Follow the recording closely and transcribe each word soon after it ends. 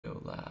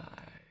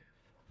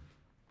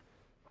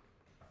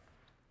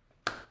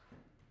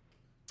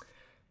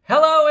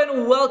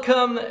and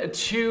welcome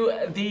to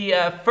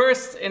the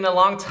first in a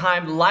long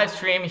time live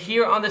stream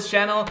here on this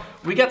channel.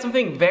 We got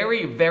something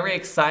very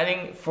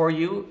exciting for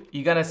you.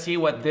 You're gonna see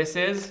what this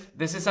is.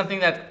 This is something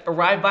that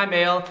arrived by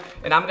mail,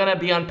 and I'm gonna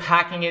be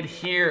unpacking it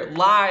here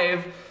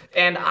live.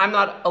 And I'm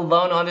not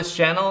alone on this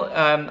channel.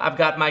 I've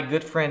got my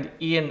good friend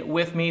Ian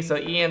with me. So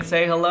Ian,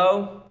 say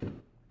hello.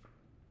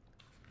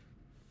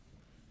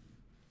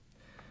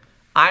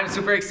 I'm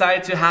super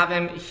excited to have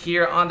him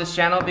here on this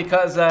channel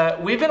because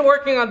we've been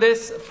working on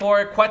this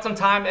for quite some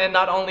time, and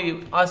not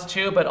only us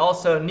two, but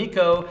also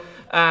Nico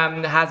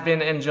has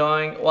been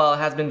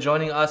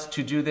joining us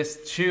to do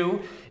this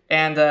too.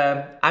 And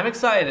I'm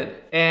excited,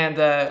 and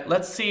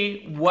let's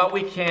see what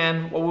we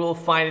will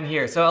find in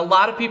here. So a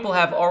lot of people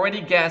have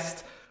already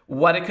guessed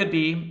what it could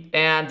be,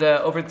 and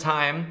over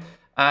time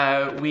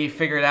we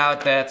figured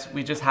out that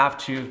we just have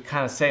to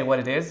kind of say what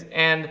it is.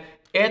 And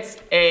it's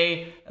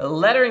a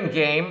lettering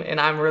game,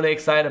 and I'm really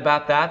excited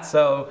about that.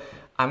 So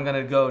I'm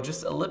gonna go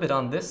just a little bit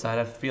on this side,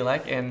 I feel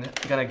like, and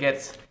I'm gonna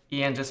get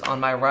Ian just on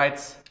my right,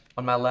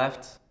 on my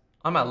left.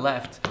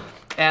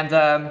 And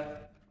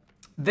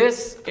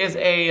this is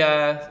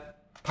a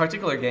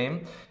particular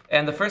game.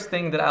 And the first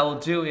thing that I will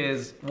do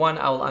is, one,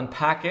 I will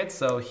unpack it.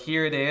 So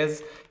here it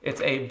is.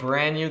 It's a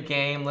brand new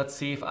game. Let's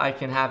see if I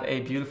can have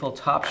a beautiful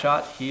top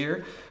shot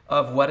here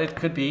of what it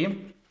could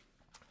be.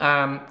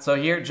 So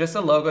here, just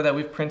a logo that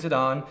we've printed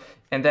on,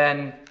 and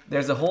then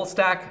there's a whole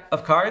stack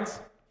of cards.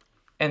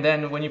 And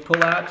then when you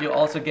pull out, you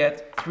also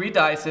get 3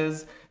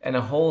 dices and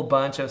a whole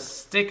bunch of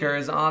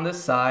stickers on the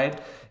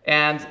side.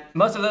 And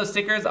most of those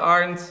stickers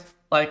aren't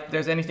like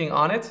there's anything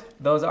on it.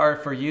 Those are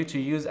for you to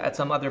use at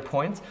some other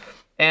point.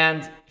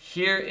 And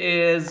here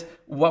is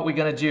what we're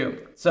gonna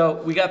do.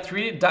 So we got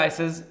 3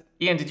 dices.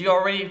 Ian, did you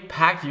already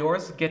pack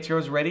yours? Get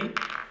yours ready?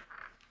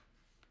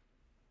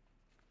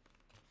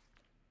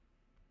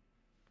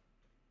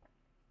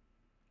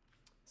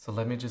 So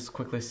let me just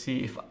quickly see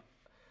if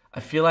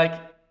I feel like,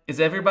 is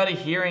everybody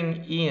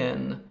hearing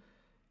Ian?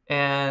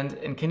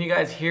 And can you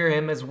guys hear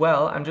him as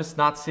well? I'm just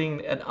not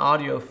seeing an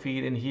audio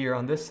feed in here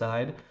on this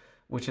side,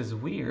 which is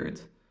weird,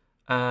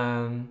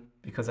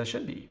 because I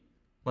should be.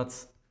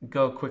 Let's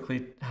go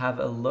quickly have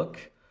a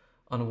look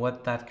on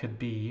what that could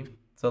be.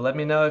 So let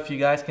me know if you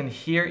guys can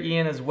hear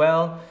Ian as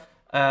well.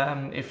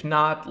 If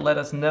not, let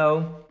us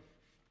know.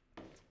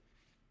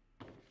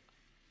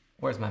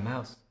 Where's my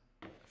mouse?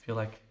 I feel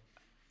like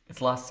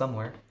it's lost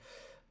somewhere.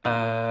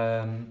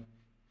 All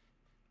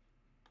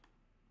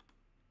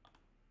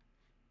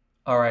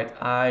right,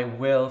 I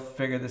will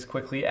figure this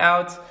quickly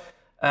out.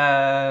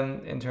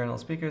 Internal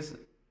speakers,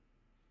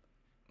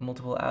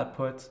 multiple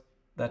output,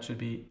 that should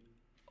be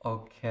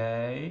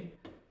okay.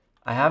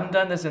 I haven't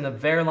done this in a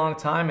very long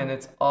time, and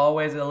it's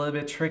always a little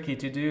bit tricky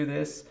to do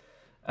this.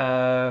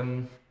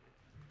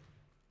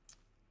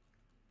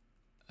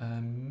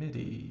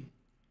 MIDI.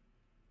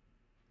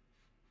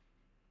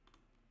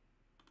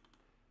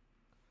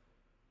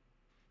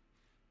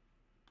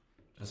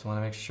 Just want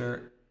to make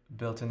sure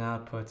built-in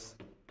outputs,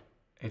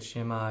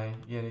 HDMI,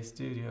 Yeti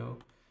Studio.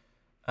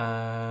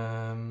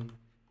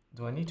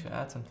 Do I need to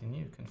add something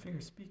new?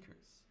 Configure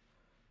speakers.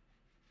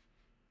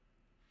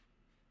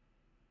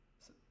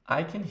 So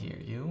I can hear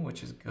you,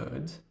 which is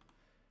good.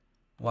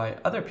 Why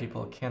other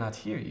people cannot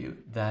hear you?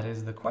 That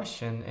is the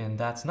question, and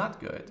that's not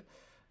good.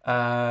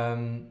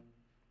 HDMI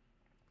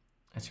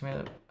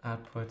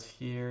output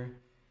here,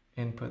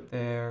 input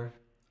there.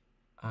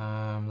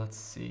 Let's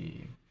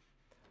see.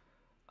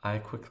 I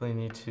quickly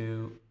need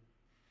to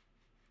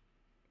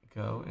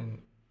go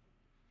and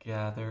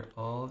gather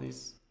all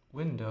these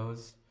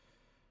windows.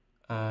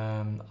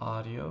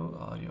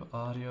 Audio.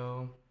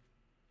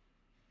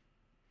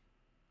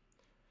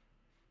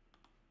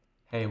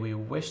 Hey, we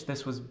wish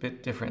this was a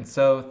bit different.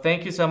 So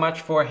thank you so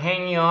much for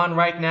hanging on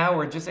right now.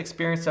 We're just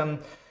experiencing some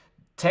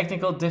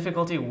technical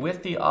difficulty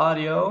with the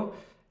audio,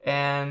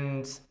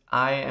 and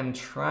I am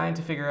trying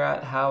to figure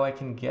out how I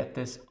can get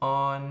this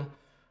on.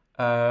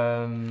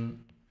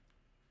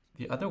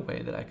 The other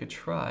way that I could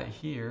try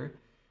here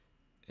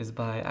is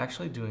by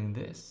actually doing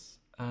this.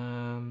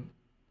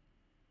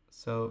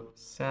 So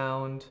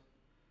sound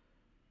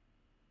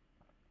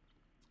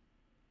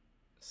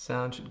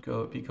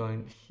should be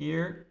going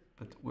here,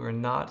 but we're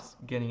not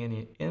getting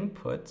any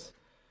input,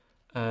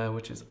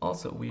 which is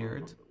also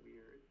weird.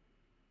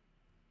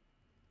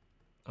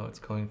 Oh, it's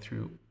going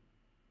through.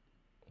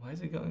 Why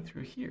is it going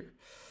through here?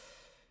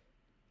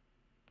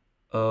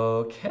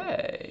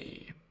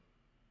 Okay.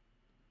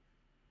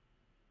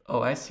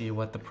 Oh, I see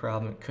what the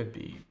problem could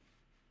be.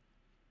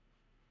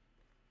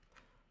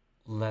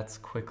 Let's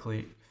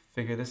quickly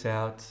figure this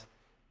out.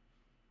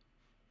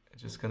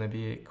 It's just gonna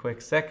be a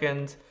quick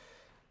second.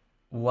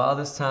 While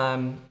this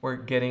time we're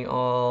getting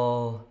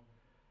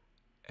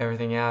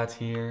everything out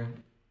here,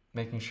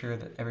 making sure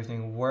that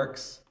everything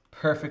works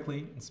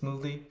perfectly and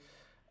smoothly.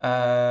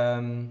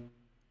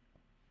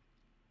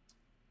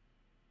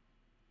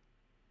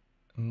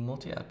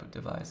 Multi-output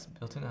device,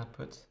 built-in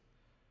output.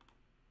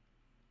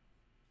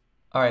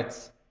 All right,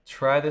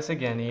 try this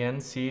again,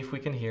 Ian. See if we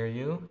can hear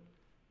you.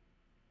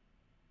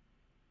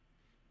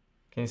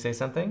 Can you say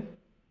something?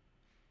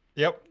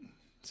 Yep.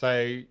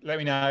 So let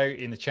me know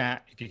in the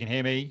chat if you can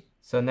hear me.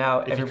 So now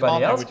If you everybody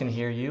can't, I else would. can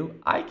hear you.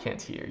 I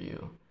can't hear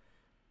you.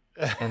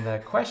 And the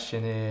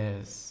question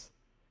is,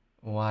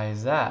 why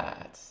is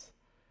that?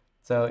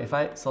 So if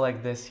I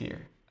select this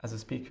here as a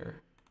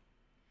speaker,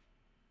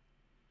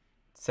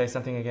 say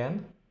something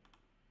again.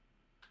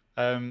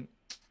 um,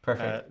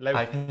 Perfect.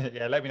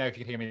 yeah, let me know if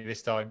you can hear me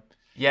this time.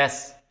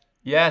 Yes,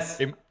 yes,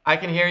 Im- I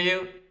can hear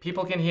you.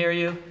 People can hear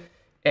you.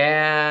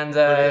 And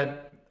Brilliant.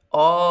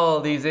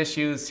 all these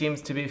issues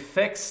seems to be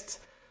fixed.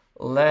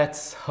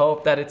 Let's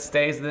hope that it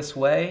stays this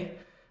way.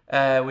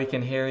 We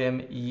can hear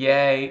him.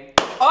 Yay.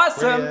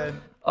 Awesome.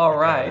 Brilliant. All Okay.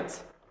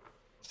 right.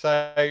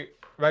 So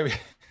maybe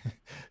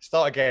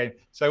start again.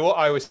 So what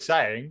I was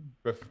saying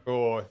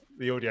before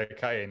the audio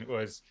cut in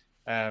was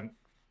I've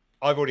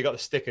already got the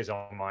stickers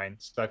on mine.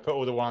 So I put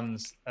all the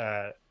ones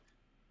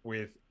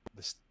with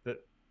that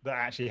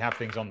actually have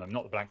things on them,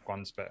 not the blank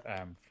ones, but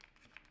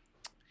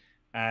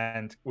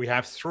and we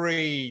have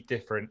 3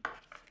 different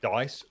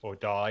dice or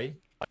die,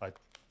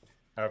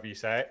 however you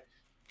say it.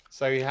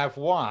 So you have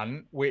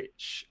one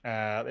which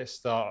let's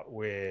start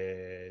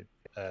with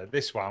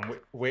this one,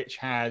 which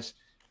has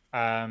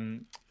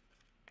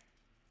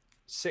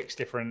 6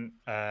 different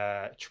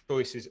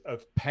choices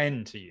of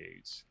pen to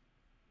use.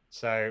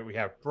 So we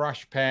have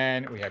brush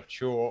pen, we have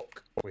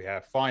chalk, we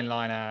have fine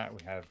liner, we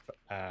have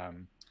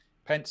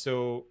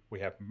pencil, we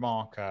have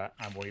marker,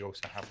 and we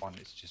also have one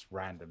that's just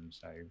random,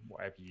 so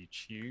whatever you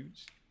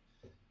choose.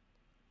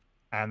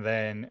 And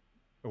then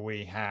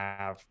we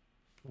have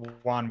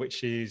one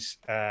which is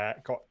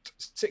got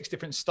 6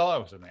 different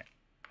styles in it.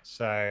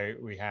 So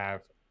we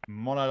have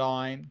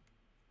monoline,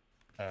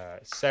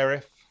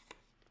 serif,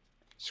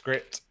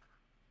 script,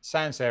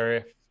 sans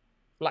serif,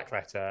 black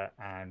letter,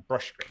 and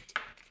brush script.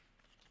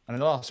 And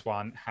the last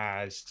one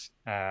has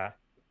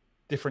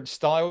different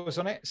styles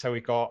on it. So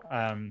we've got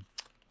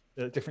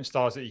different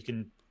styles that you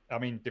can,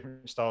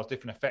 different styles,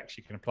 different effects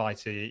you can apply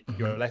to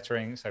your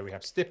lettering. So we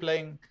have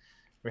stippling,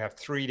 we have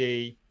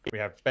 3D, we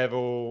have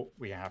bevel,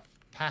 we have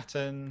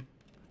pattern,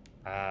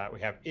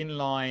 we have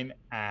inline,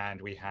 and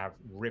we have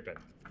ribbon.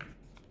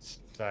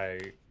 So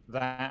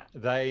that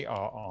they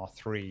are our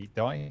 3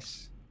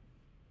 dice.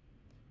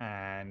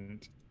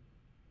 And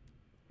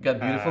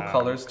got beautiful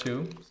colors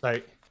too. So,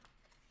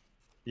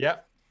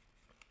 yep.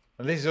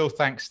 And this is all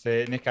thanks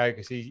to Nico,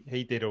 because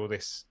he did all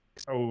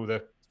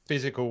the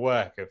physical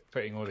work of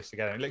putting all this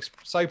together. It looks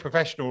so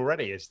professional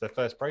already as the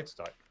first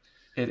prototype.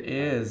 It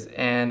is.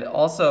 And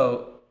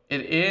also,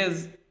 it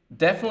is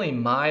definitely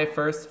my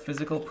first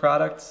physical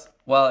product.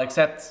 Well,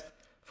 except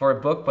for a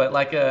book, but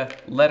like a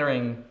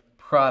lettering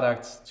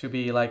product to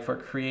be like for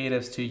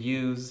creatives to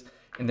use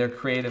in their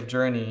creative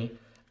journey.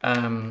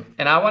 And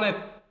I want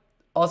to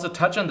also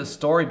touch on the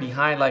story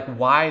behind, like,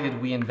 why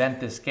did we invent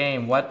this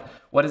game?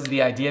 What is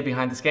the idea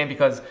behind this game?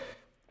 Because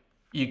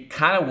you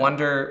kind of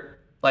wonder,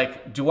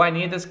 like, do I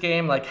need this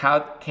game? Like, how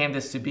came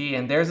this to be?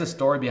 And there's a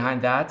story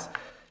behind that.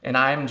 And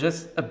I'm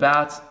just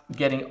about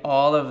getting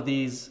all of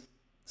these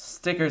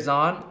stickers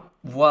on.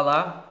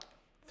 Voila,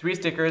 3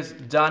 stickers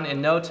done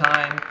in no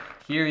time.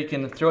 Here you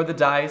can throw the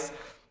dice.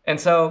 And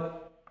so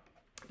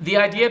the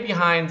idea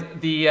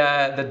behind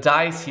the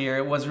dice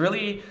here was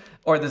really,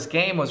 or this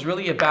game was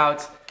really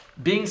about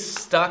being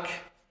stuck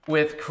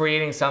with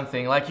creating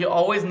something. Like, you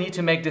always need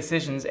to make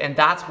decisions, and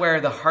that's where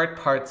the hard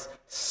part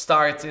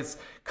starts. It's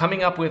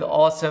coming up with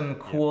awesome,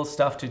 cool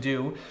stuff to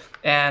do.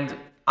 And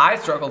I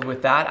struggled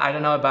with that. I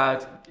don't know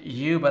about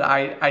you, but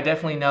I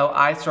definitely know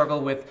I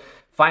struggle with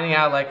finding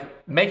out,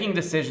 like, making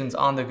decisions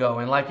on the go.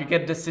 And like, you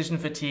get decision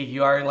fatigue,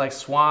 you are like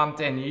swamped,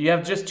 and you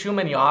have just too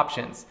many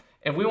options.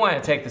 And we want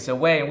to take this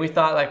away, and we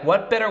thought, like,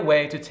 what better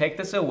way to take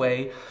this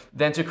away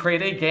than to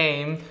create a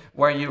game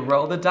where you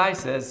roll the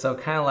dice. So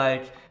kind of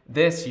like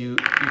this, you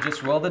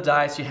just roll the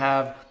dice. You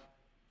have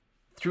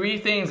 3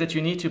 things that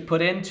you need to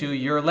put into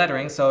your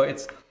lettering. So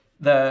it's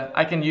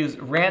I can use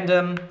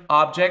random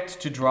object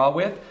to draw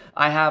with.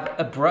 I have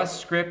a brush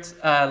script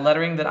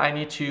lettering that I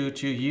need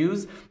to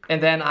use,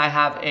 and then I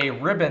have a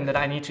ribbon that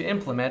I need to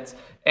implement.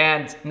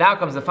 And now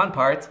comes the fun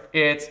part.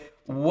 It's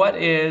what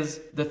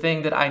is the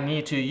thing that I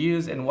need to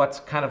use and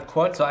what kind of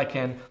quote. So I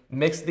can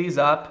mix these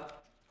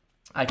up.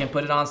 I can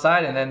put it on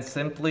side and then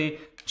simply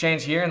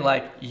change here and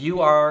like,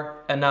 you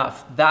are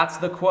enough. That's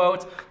the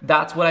quote.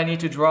 That's what I need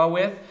to draw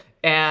with.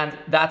 And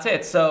that's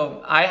it.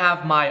 So I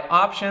have my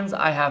options,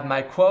 I have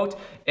my quote,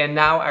 and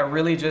now I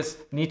really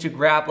just need to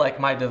grab like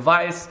my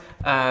device,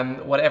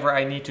 whatever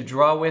I need to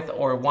draw with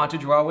or want to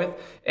draw with,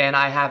 and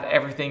I have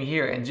everything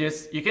here. And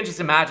you can just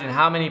imagine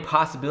how many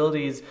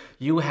possibilities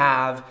you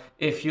have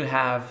if you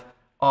have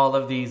all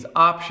of these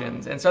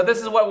options. And so this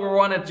is what we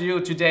want to do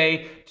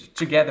today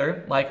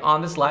together, like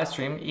on this live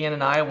stream. Ian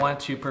and I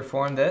want to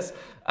perform this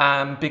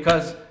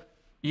because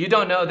you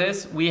don't know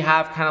this, we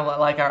have kind of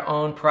like our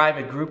own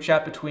private group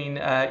chat between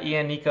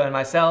Ian, Nico, and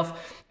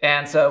myself.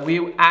 And so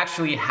we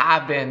actually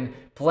have been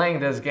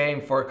playing this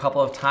game for a couple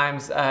of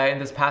times in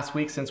this past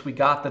week since we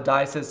got the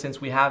dice,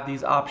 since we have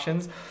these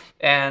options.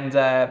 And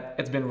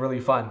it's been really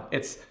fun.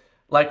 It's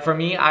Like for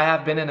me, I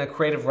have been in a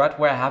creative rut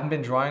where I haven't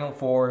been drawing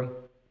for,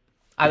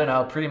 I don't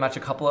know, pretty much a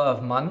couple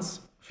of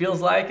months,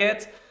 feels like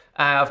it.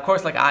 Of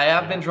course, like I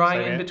have been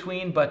drawing in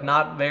between, but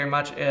not very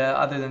much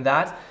other than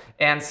that.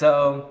 And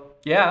so,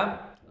 yeah,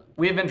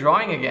 we've been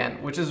drawing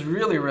again, which is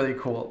really, really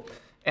cool.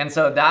 And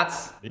so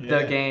that's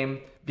the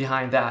game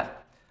behind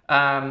that.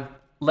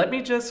 Let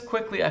me just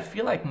quickly, I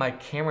feel like my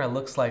camera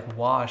looks like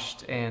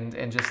washed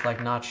and just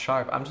like not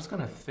sharp. I'm just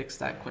gonna fix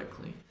that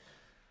quickly.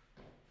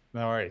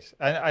 No worries.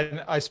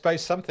 And I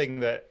suppose something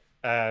that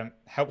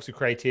helps with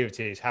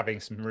creativity is having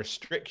some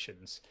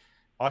restrictions.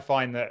 I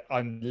find that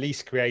I'm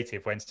least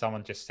creative when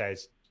someone just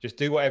says, just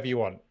do whatever you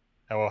want,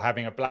 or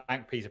having a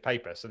blank piece of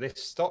paper. So this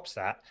stops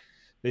that.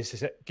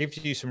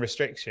 Gives you some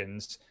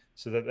restrictions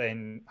so that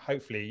then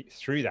hopefully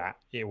through that,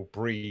 it will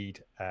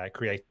breed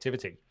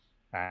creativity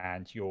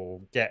and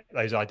you'll get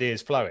those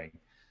ideas flowing.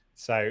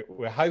 So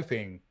we're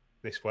hoping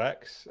this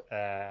works.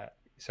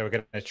 So we're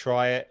going to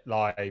try it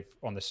live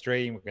on the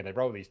stream. We're going to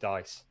roll these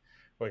dice.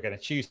 We're going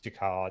to choose the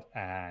card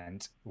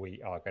and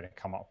we are going to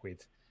come up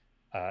with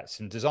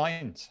some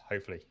designs,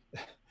 hopefully.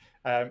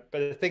 But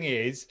the thing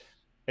is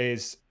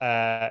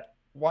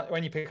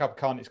when you pick up a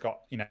card, it's got,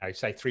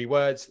 say 3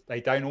 words.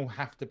 They don't all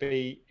have to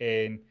be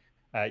in.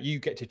 You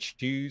get to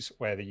choose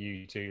whether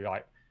you do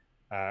like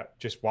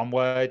just one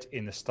word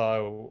in the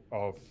style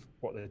of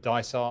what the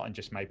dice are, and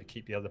just maybe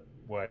keep the other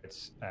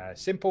words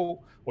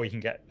simple, or you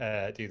can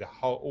do the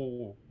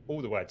whole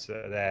all the words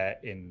that are there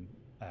in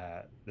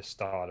the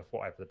style of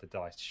whatever the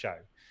dice show.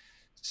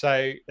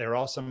 So there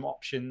are some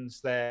options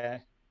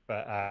there,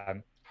 but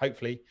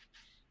hopefully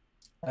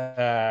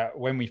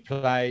when we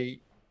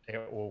play,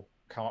 it will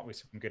come up with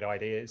some good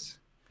ideas.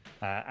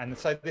 And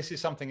so this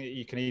is something that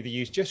you can either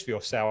use just for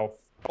yourself,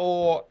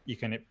 or you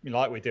can,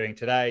 like we're doing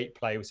today,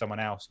 play with someone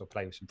else or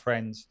play with some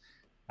friends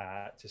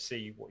to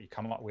see what you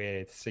come up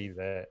with, see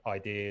the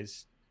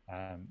ideas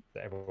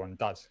that everyone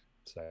does.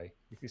 So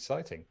it's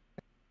exciting.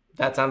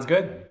 That sounds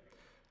good.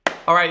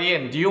 All right,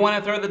 Ian, do you want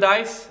to throw the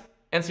dice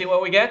and see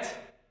what we get?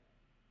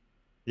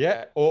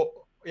 Yeah, or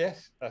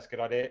yes, that's a good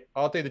idea.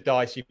 I'll do the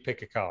dice, you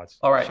pick a card.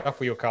 All right.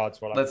 Shuffle your cards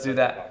while Let's do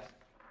that.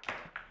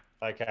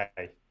 Okay.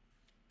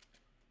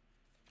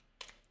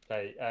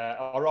 Okay,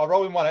 I'll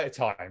roll in one at a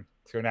time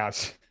to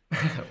announce.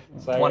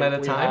 So one at a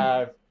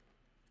time?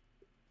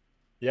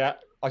 Yeah,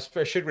 I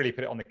should really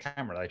put it on the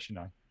camera though,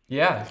 shouldn't I?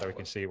 Yeah. So we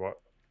can see what,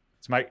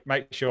 to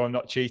make sure I'm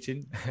not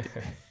cheating.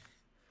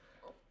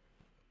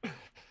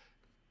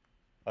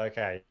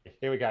 Okay,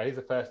 here we go. Here's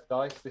the first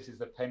dice. This is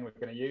the pen we're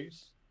going to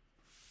use.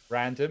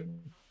 Random,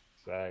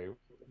 so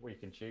we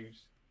can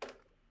choose.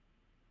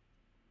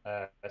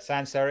 A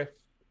sans serif.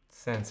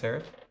 Sans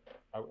serif.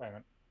 Oh, hang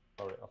on.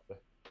 Roll it off the.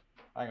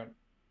 Hang on.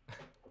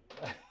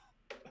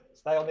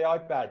 Stay on the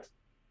iPad.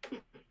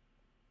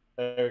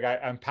 There we go.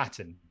 And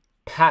pattern.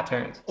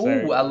 Pattern.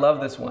 Ooh, I love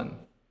this one.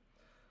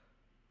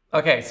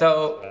 Okay,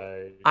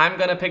 so I'm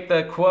gonna pick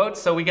the quote.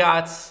 So we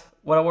got,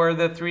 what were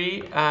the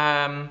 3?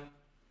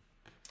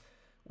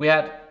 We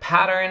had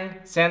pattern,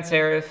 sans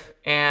serif,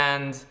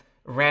 and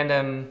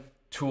random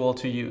tool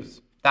to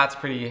use. That's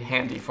pretty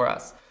handy for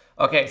us.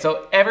 Okay,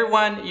 so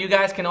everyone, you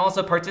guys can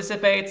also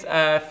participate.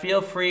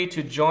 Feel free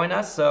to join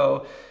us.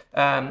 So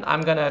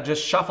I'm gonna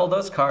just shuffle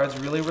those cards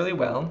really, really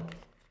well.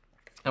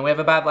 And we have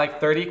about like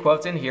 30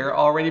 quotes in here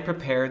already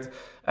prepared.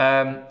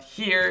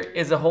 Here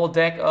is a whole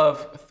deck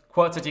of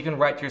quotes that you can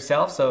write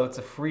yourself. So it's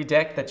a free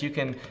deck that you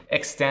can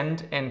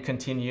extend and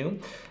continue.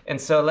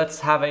 And so let's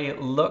have a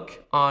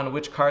look on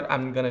which card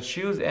I'm gonna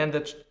choose. And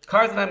the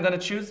cards that I'm gonna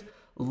choose,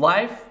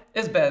 life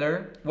is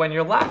better when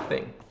you're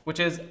laughing,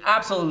 which is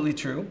absolutely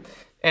true.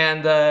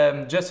 And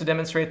just to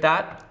demonstrate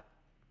that,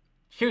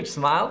 huge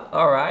smile,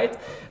 all right.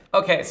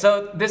 Okay,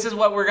 so this is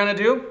what we're gonna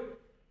do.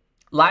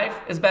 Life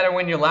is better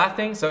when you're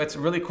laughing, so it's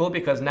really cool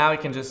because now you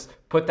can just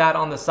put that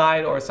on the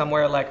side or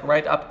somewhere like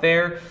right up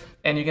there,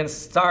 and you can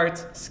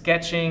start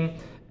sketching.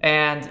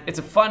 And it's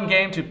a fun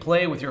game to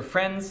play with your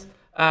friends,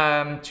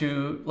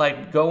 to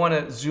like go on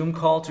a Zoom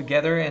call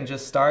together and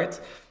just start.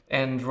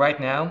 And right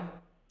now,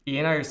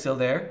 Ian, are you still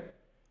there?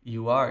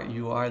 You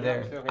are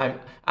there.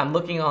 I'm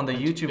looking on the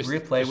YouTube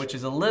replay, which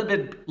is a little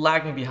bit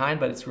lagging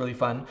behind, but it's really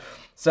fun.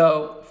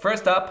 So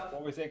first up,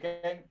 what was it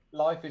again?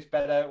 Life is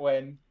better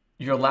when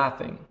you're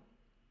laughing.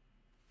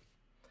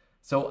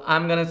 So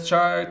I'm gonna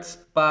start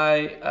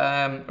by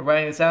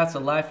writing this out. So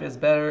life is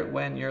better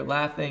when you're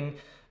laughing.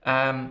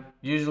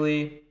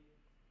 Usually,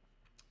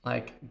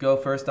 like, go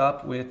first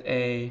up with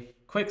a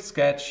quick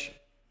sketch.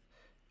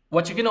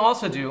 What you can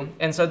also do,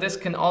 and so this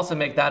can also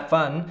make that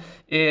fun,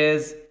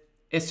 is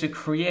to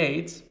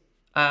create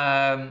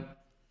a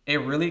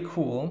really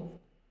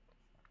cool,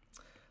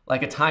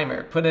 like a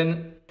timer. Put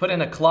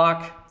in a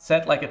clock,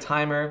 set like a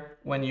timer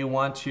when you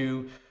want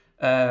to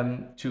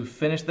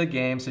finish the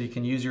game, so you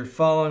can use your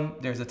phone.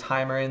 There's a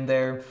timer in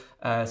there,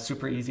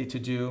 super easy to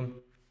do.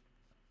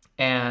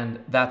 And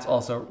that's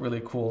also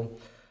really cool.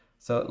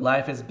 So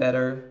life is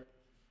better.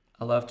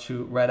 I love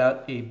to write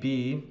out a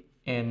B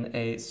in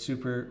a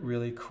super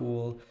really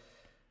cool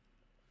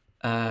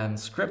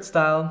Script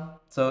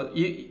style. So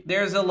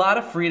there's a lot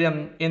of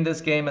freedom in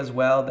this game as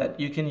well that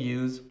you can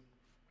use.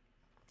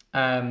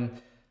 Um,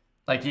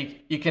 like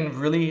you can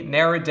really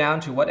narrow it down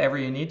to whatever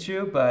you need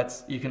to,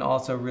 but you can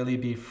also really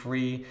be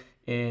free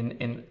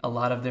in a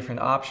lot of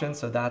different options.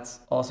 So that's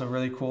also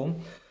really cool.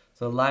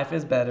 So life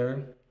is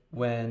better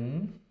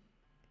when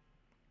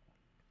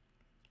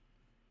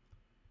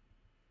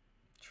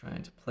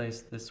trying to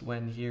place this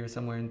when here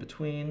somewhere in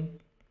between.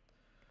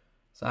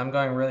 So I'm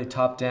going really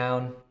top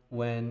down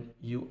when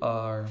you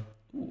are.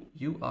 Ooh,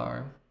 you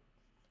are.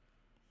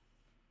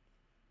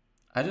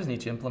 I just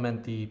need to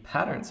implement the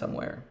pattern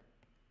somewhere.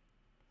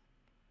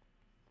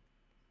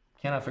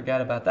 Cannot forget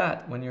about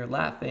that when you're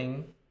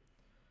laughing.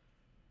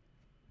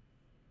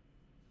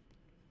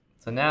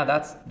 So now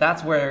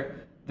that's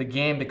where the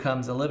game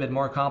becomes a little bit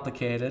more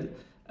complicated.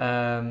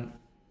 Feel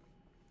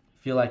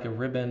like a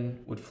ribbon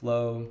would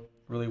flow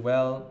really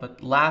well,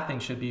 but laughing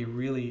should be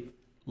really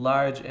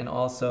large, and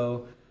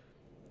also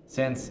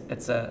since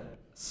it's a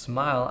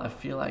smile, I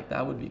feel like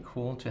that would be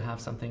cool to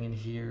have something in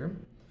here.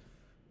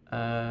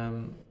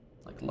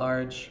 Like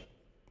large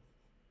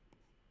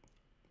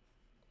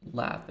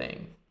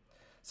laughing.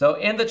 So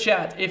in the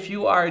chat, if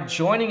you are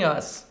joining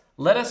us,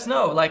 let us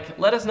know.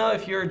 Let us know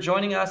if you're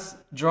joining us,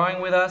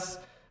 drawing with us.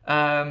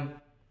 It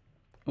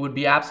would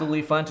be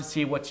absolutely fun to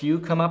see what you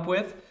come up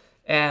with.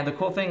 And the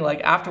cool thing,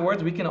 like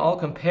afterwards, we can all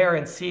compare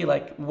and see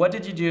like what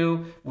did you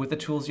do with the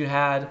tools you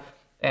had.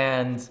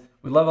 And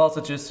we'd love also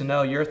just to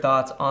know your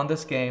thoughts on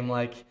this game.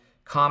 Like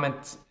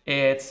comment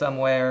it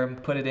somewhere,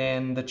 put it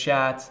in the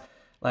chat.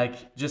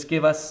 Like just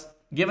give us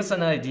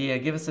an idea,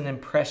 give us an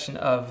impression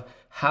of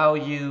how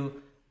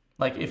you,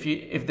 like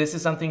if this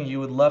is something you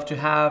would love to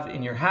have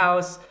in your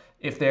house,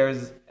 if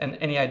there's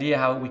any idea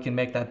how we can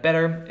make that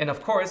better. And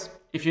of course,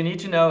 if you need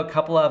to know a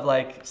couple of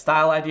like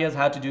style ideas,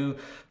 how to do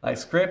like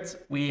scripts,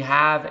 we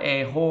have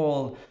a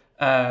whole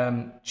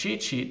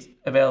cheat sheet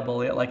available,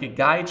 like a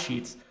guide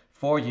sheet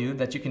for you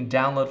that you can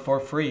download for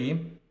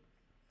free.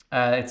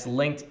 It's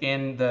linked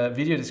in the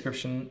video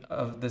description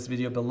of this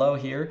video below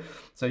here,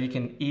 so you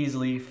can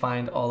easily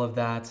find all of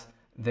that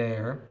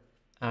there.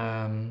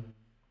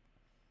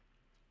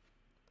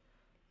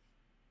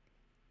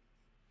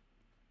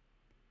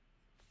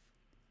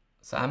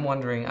 So I'm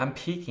wondering, I'm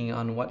peeking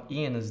on what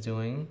Ian is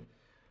doing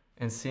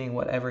and seeing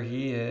whatever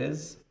he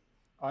is.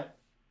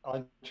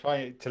 I'm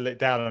trying to look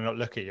down and not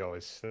look at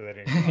yours, so that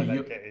I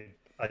don't get it.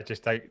 I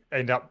just don't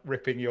end up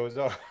ripping yours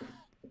off.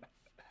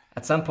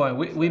 At some point,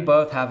 we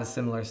both have a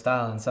similar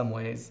style in some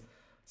ways,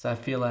 so I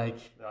feel like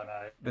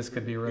this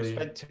could be really. We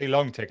spent too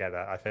long together.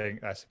 I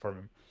think that's the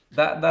problem.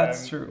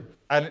 That's true.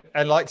 And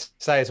like to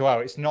say as well,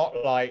 it's not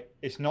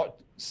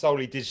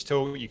solely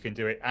digital. You can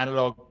do it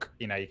analog.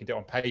 You can do it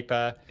on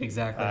paper.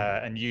 Exactly.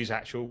 And use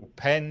actual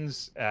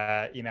pens.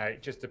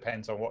 It just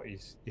depends on what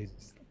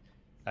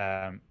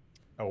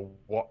or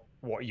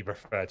what you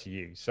prefer to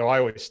use. So I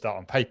always start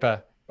on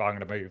paper, but I'm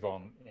going to move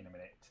on in a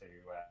minute to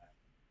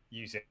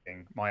using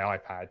my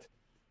iPad.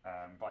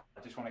 But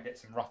I just want to get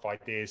some rough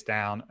ideas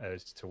down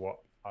as to what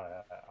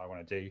I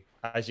want to do.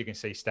 As you can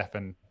see,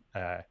 Stefan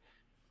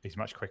is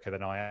much quicker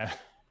than I am.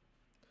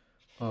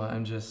 Oh,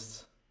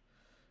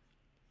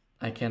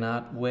 I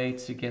cannot wait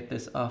to get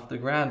this off the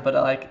ground. But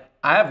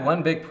I have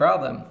one big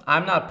problem.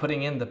 I'm not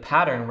putting in the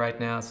pattern right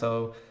now,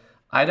 so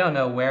I don't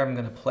know where I'm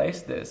going to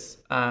place this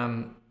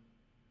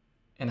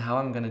and how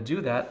I'm going to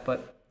do that,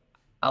 but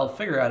I'll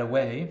figure out a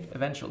way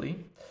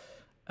eventually.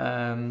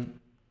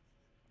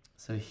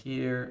 So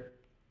here,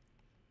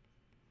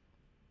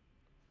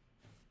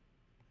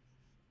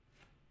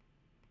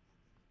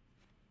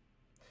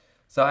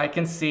 so I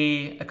can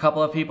see a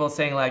couple of people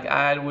saying like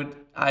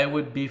it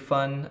would be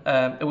fun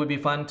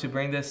to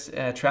bring this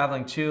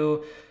traveling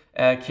too.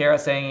 Kara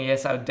saying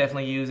yes, I would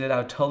definitely use it. I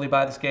would totally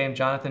buy this game.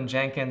 Jonathan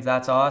Jenkins,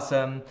 that's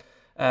awesome.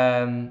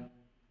 In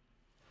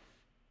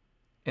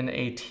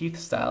a teeth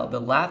style, the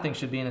laughing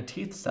should be in a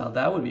teeth style.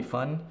 That would be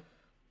fun.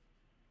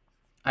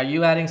 Are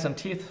you adding some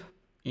teeth,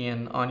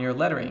 Ian, on your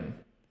lettering?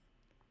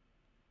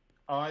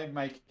 I'm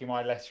making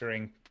my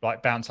lettering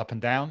like bounce up and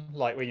down.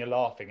 Like when you're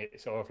laughing,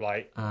 it's sort of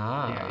like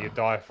your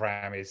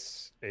diaphragm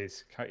is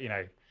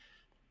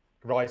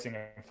rising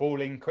and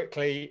falling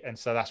quickly, and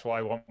so that's what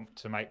I want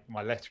to make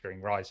my lettering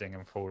rising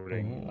and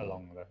falling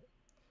along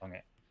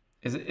it.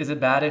 Is it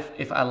bad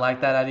if I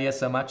like that idea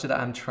so much that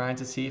I'm trying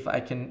to see if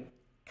I can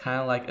kind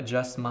of like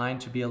adjust mine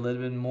to be a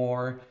little bit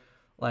more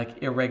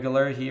like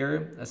irregular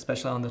here,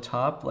 especially on the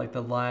top, like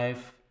the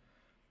live.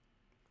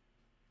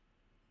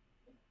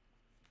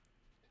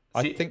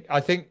 I think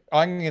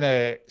I'm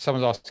gonna.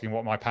 Someone's asking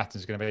what my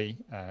pattern's gonna be.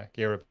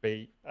 Gira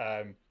B.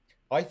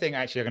 I think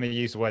actually I'm going to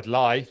use the word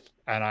life,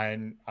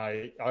 and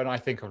when I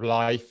think of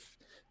life,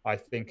 I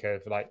think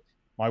of like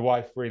my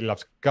wife really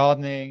loves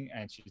gardening,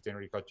 and she's doing a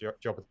really good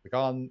job with the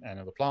garden and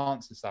all the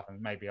plants and stuff.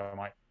 And maybe I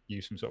might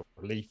use some sort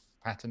of leaf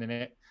pattern in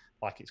it,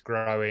 like it's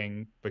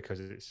growing because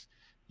it's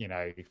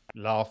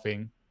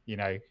laughing.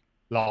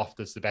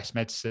 Laughter's the best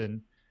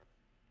medicine.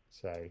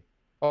 So,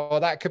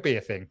 that could be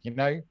a thing.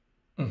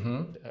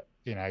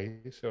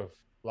 Mm-hmm. Sort of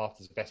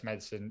laughter's the best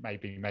medicine.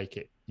 Maybe make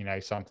it,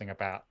 something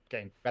about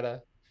getting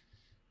better.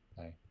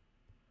 So,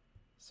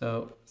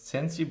 So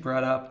since you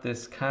brought up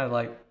this kind of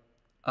like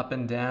up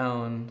and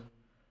down,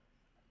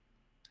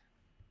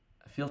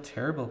 I feel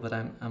terrible, but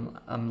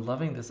I'm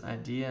loving this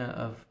idea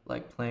of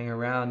like playing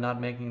around,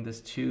 not making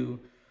this too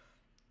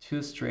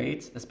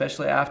straight,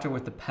 especially after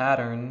with the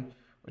pattern,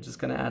 which is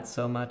going to add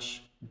so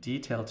much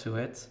detail to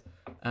it.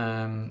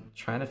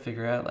 Trying to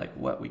figure out like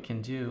what we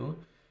can do.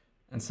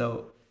 And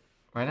so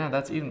right now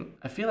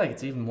I feel like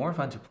it's even more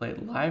fun to play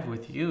it live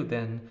with you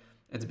than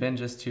it's been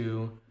just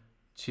to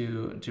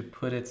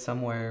put it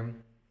somewhere.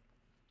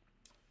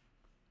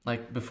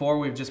 Like before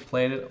we've just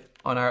played it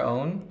on our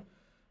own.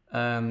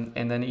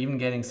 And then even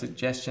getting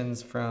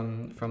suggestions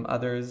from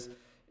others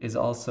is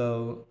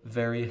also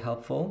very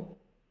helpful.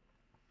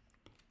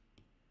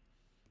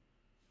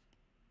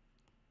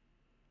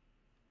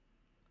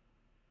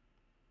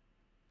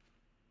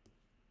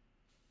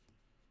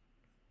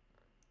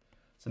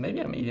 So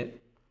maybe I'm eating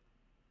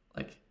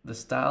like the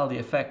style, the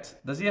effect.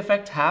 Does the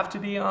effect have to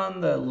be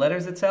on the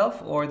letters itself,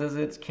 or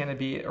can it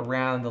be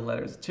around the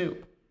letters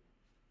too?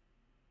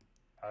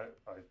 I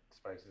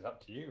suppose it's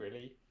up to you,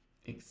 really.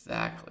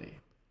 Exactly.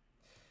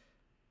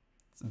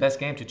 It's the best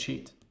game to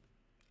cheat,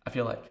 I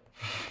feel like.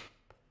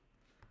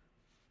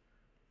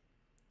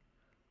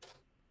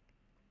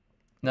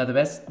 Now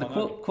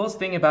coolest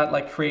thing about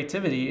like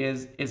creativity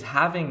is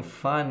having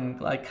fun,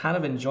 like kind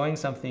of enjoying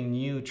something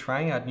new,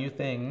 trying out new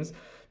things.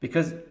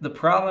 Because the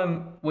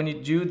problem when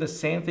you do the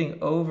same thing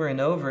over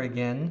and over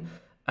again,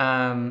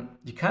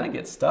 you kind of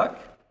get stuck.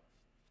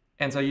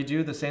 And so you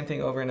do the same thing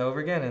over and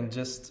over again, and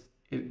just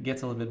it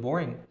gets a little bit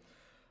boring.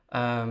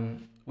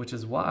 Which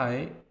is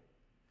why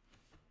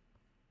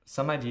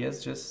some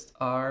ideas just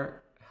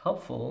are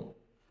helpful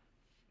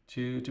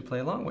to play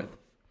along with.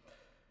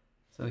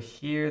 So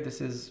here, this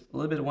is a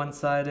little bit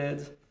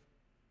one-sided.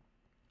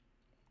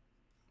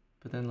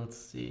 But then let's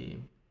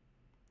see.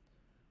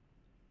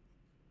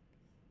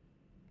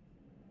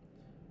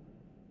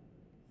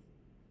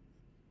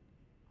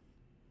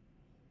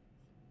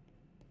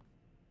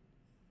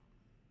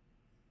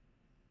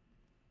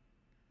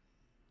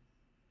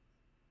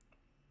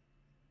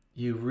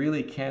 You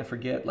really can't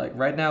forget, like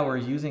right now we're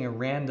using a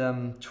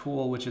random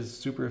tool, which is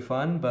super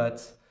fun,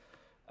 but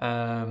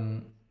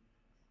I'm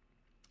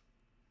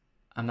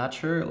not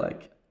sure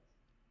like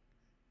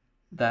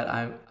that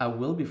I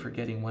will be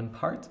forgetting one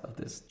part of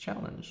this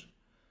challenge.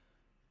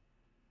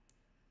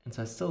 And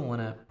so I still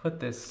want to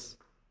put the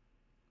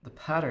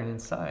pattern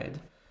inside.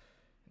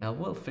 And I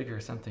will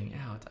figure something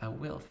out.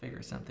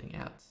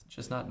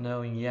 Just not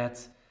knowing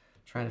yet,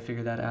 trying to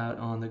figure that out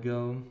on the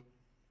go.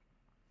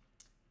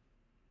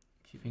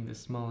 Keeping this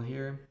small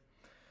here.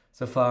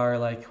 So far,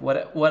 like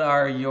what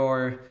are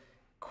your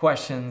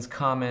questions,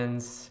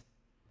 comments?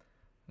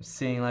 I'm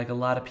seeing like a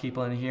lot of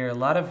people in here, a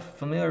lot of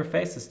familiar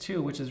faces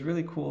too, which is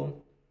really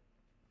cool.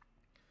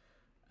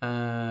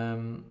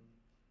 Glad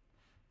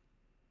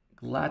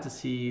to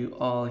see you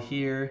all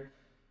here.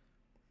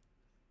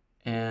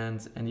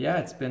 And yeah,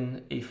 it's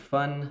been a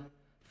fun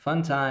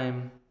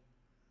time.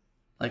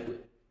 Like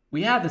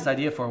we had this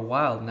idea for a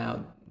while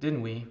now,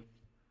 didn't we?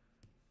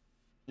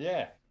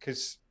 Yeah,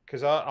 because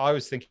I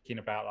was thinking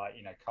about like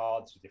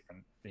cards with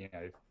different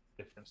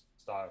different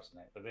styles in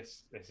it, but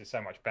this is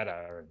so much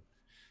better and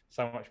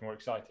so much more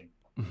exciting.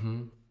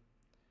 Mm-hmm.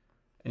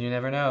 And you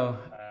never know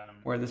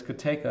where this could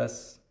take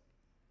us,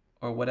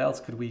 or what else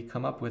could we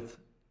come up with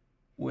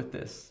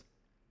this.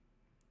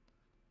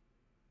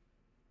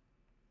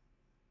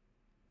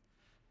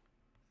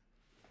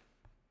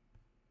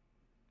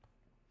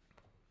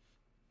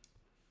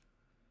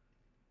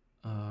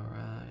 All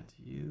right,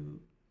 you.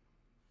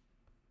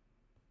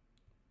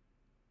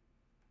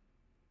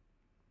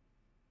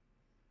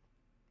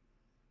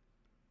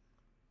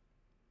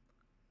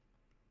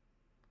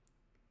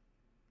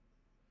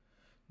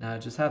 Now I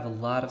just have a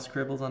lot of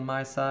scribbles on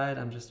my side.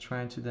 I'm just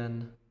trying to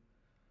then...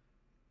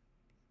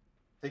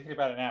 Thinking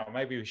about it now,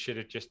 maybe we should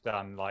have just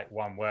done like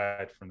one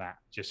word from that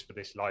just for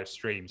this live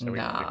stream, so we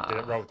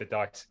could roll the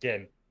dice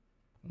again.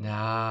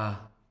 Nah,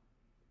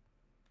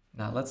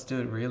 let's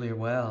do it really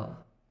well.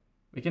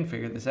 We can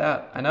figure this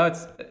out. I know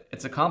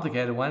it's a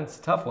complicated one, it's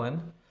a tough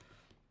one,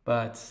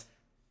 but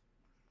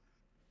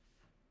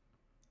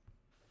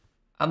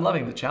I'm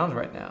loving the challenge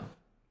right now.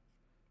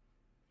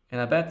 And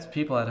I bet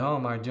people at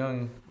home are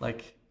doing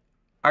like...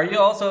 Are you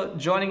also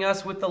joining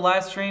us with the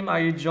live stream?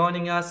 Are you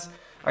joining us?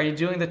 Are you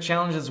doing the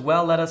challenge as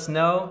well? Let us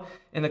know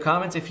in the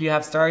comments if you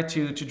have started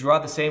to draw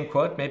the same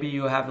quote. Maybe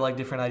you have like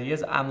different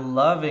ideas. I'm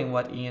loving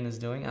what Ian is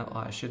doing. Oh,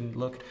 I shouldn't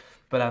look,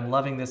 but I'm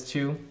loving this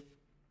too.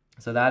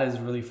 So that is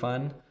really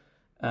fun.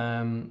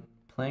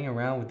 Playing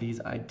around with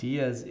these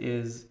ideas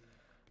is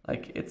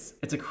like, it's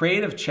a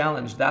creative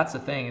challenge. That's the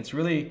thing. It's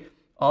really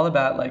all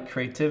about like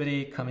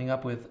creativity, coming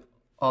up with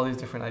all these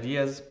different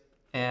ideas.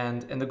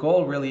 And the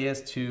goal really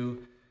is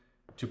to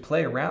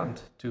play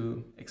around,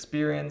 to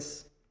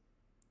experience,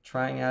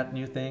 trying out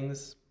new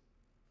things.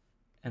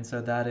 And so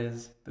that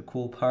is the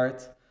cool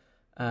part.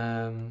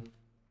 Let's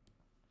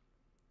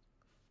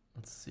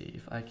see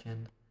if I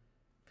can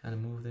kind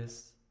of move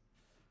this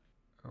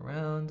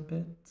around a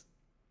bit.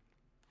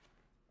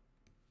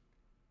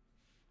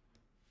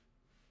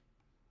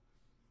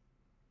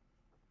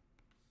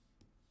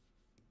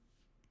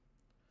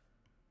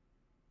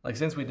 Like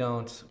since we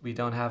don't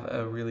have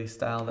a really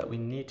style that we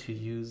need to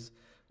use,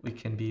 we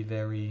can be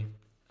very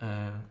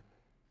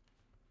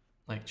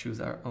like choose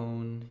our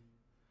own,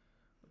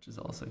 which is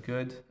also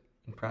good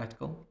and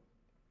practical.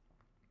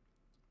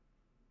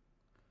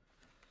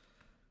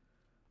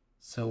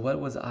 So what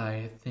was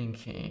I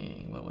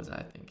thinking? What was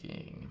I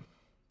thinking?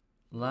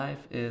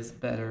 Life is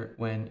better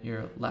when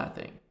you're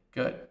laughing.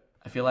 Good.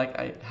 I feel like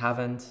I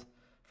haven't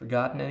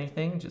forgotten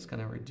anything. Just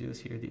gonna reduce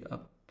here the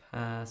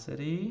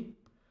opacity.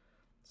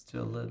 Let's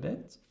do a little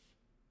bit.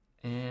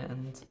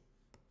 And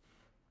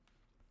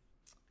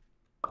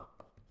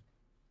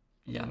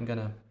yeah,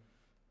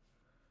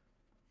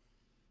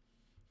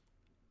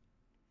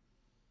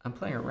 I'm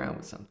playing around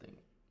with something.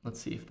 Let's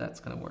see if that's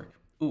gonna work.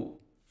 Ooh,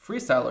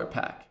 freestyler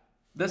pack.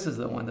 This is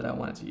the one that I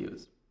wanted to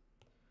use.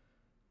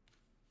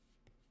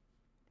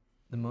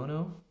 The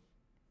mono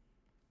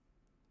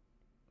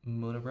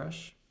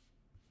brush.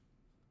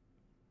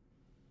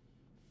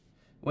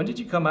 When did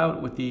you come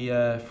out with the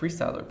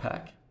freestyler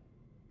pack?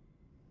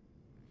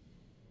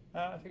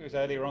 I think it was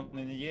earlier on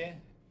in the year.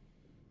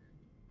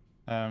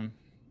 I'm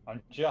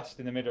just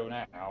in the middle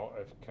now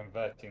of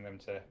converting them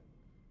to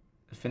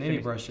Affinity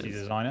brushes.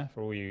 Designer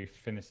for all you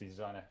Affinity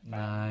Designer fans.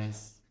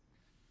 Nice.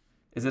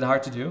 Is it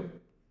hard to do?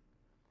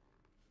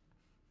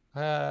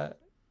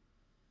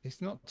 It's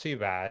not too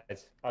bad.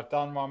 I've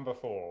done one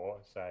before,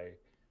 so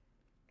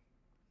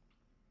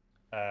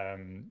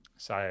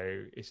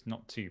it's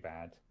not too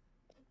bad.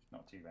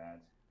 Not too bad.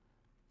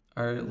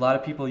 Are a lot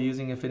of people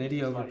using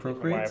Affinity over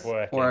Procreate,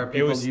 or are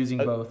people using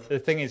both? The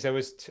thing is,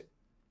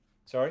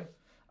 sorry.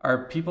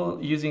 Are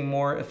people using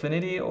more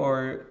Affinity,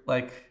 or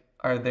like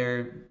are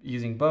they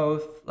using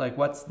both? Like,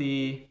 what's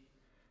in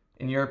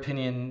your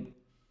opinion,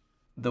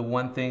 the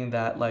one thing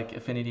that like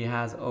Affinity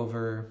has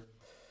over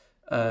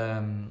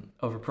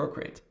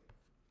Procreate?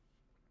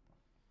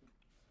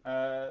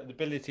 The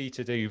ability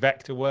to do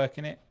vector work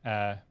in it,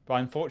 but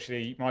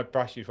unfortunately my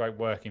brushes won't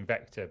work in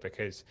vector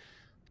because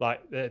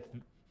like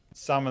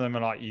some of them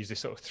are like use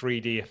this sort of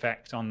 3D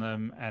effect on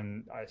them,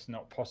 and it's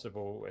not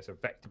possible as a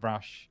vector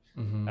brush.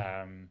 Mm-hmm.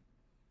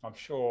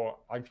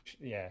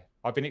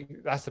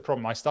 That's the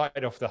problem. I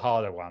started off the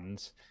harder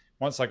ones.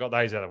 Once I got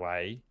those out of the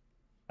way,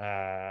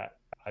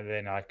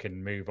 then I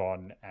can move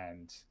on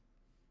and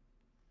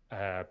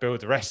build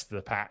the rest of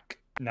the pack,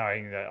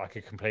 knowing that I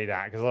could complete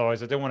that, because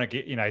otherwise I don't want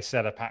to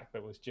sell a pack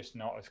that was just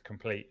not as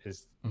complete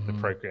as the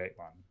Procreate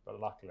one. But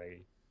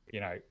luckily,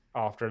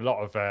 after a lot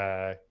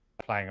of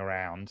playing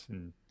around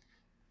and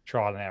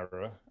trial and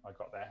error, I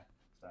got there.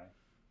 So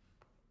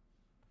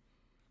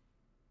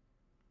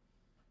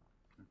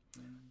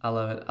I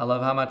love it. I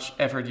love how much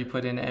effort you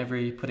put in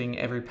putting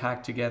every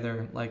pack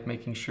together, like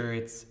making sure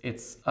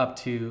it's up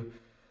to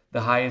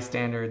the highest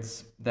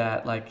standards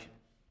that like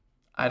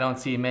I don't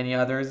see many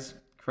others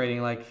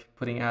creating, like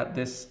putting out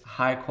this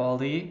high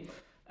quality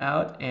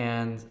out,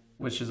 and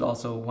which is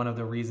also one of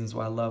the reasons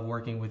why I love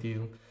working with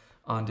you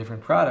on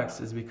different products,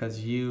 is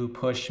because you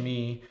push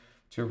me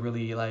to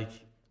really like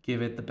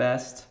give it the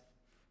best,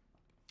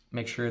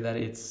 make sure that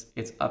it's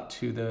up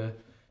to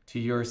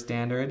your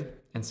standard.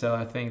 And so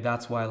I think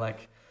that's why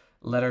like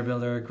Letter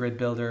Builder, Grid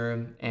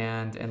Builder,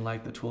 and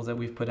like the tools that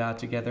we've put out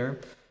together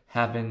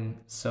have been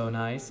so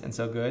nice and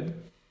so good.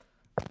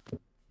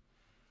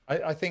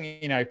 I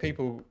think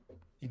people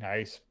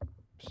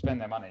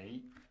spend their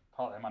money,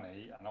 part of their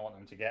money, and I want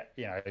them to get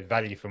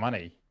value for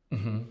money.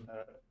 Mm-hmm.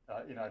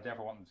 I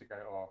never want them to go,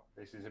 oh,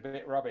 this is a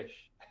bit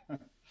rubbish.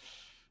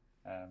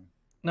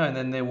 No, and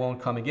then they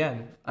won't come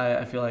again.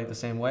 I feel like the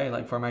same way.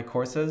 Like for my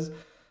courses,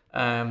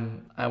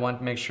 I want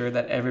to make sure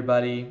that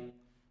everybody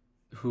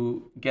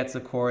who gets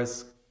the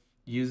course,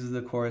 uses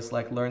the course,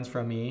 like learns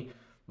from me,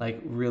 like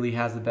really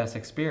has the best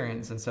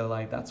experience. And so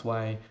like that's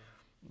why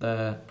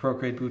the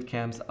Procreate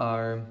bootcamps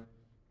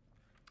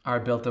are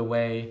built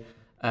away,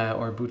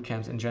 or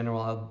bootcamps in general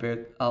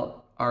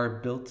are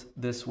built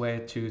this way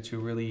to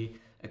really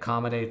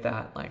accommodate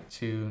that, like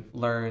to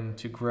learn,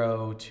 to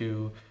grow,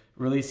 to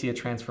really see a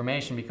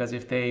transformation. Because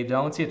if they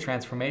don't see a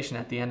transformation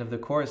at the end of the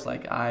course,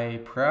 like I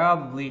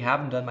probably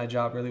haven't done my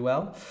job really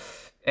well.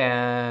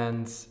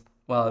 And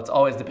well, it's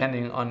always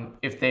depending on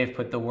if they've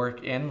put the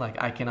work in.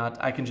 Like I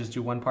can just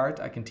do one part,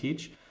 I can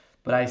teach,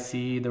 but I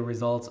see the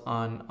results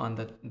on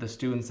the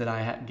students that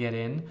I get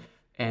in,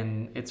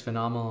 and it's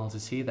phenomenal to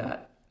see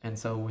that. And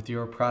so with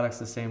your products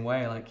the same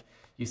way, like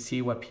you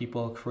see what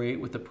people create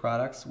with the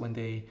products when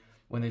they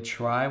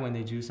try, when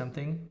they do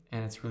something,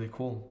 and it's really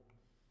cool.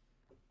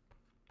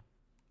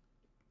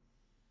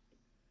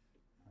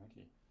 Thank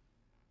you.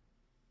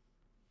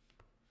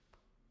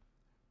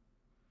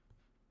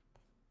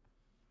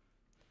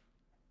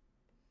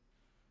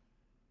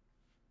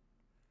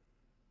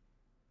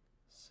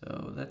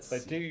 So let's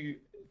do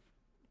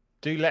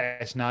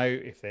let us know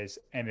if there's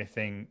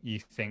anything you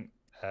think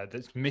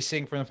that's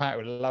missing from the pack.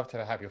 We'd love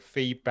to have your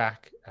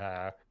feedback.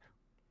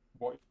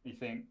 What you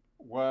think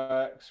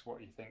works,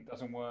 what you think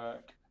doesn't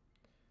work,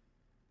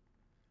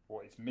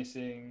 what is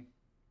missing.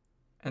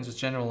 And just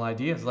general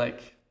ideas,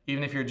 like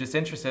even if you're just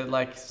interested,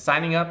 like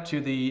signing up to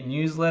the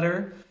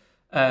newsletter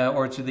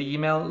or to the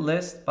email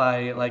list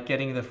by like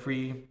getting the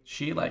free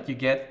sheet, like you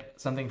get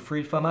something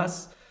free from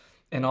us,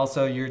 and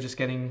also you're just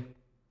getting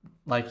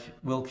like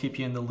we'll keep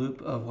you in the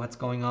loop of what's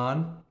going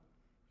on,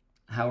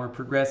 how we're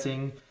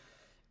progressing.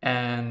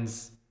 And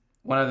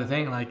one other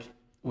thing, like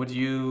would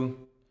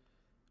you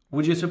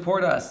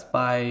support us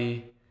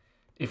by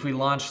if we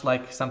launch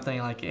like something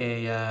like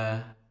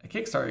a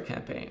Kickstarter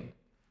campaign?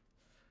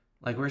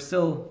 Like we're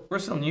still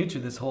new to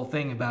this whole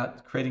thing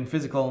about creating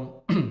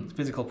physical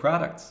physical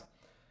products,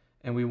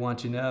 and we want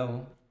to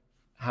know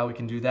how we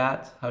can do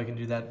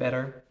that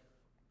better,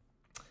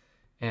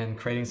 and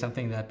creating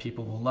something that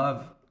people will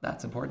love.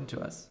 That's important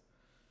to us.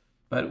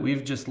 But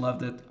we've just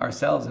loved it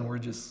ourselves, and we're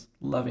just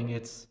loving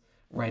it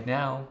right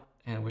now,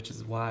 and which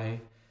is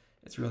why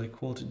it's really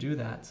cool to do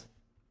that.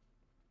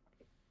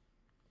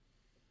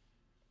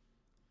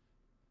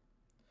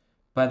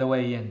 By the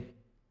way, Ian,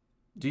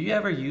 do you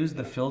ever use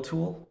the fill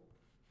tool?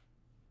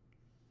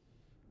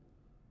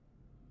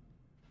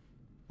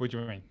 What do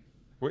you mean?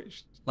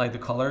 Which? Like the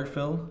color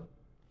fill?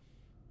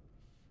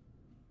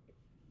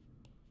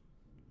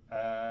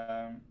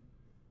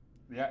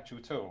 The actual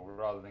tool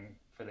rather than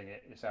filling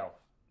it yourself.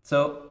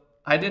 So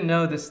I didn't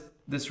know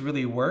this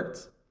really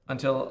worked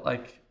until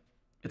like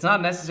it's not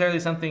necessarily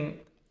something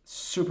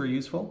super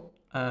useful,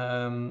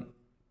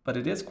 but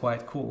it is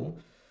quite cool,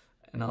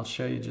 and I'll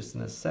show you just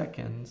in a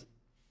second.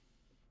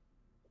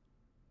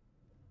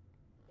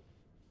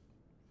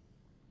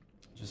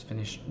 Just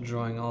finish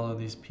drawing all of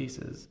these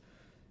pieces,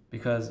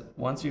 because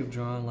once you've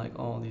drawn like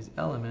all these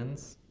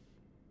elements,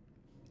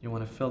 you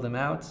want to fill them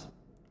out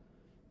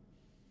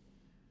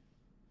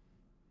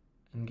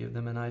and give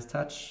them a nice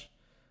touch.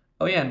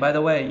 Oh yeah, and by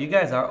the way, you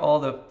guys are all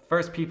the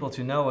first people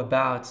to know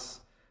about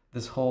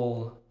this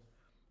whole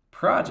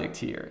project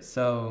here.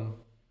 So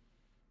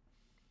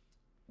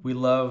we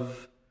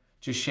love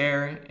to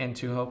share and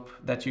to hope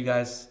that you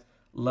guys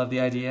love the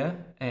idea,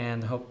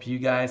 and hope you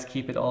guys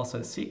keep it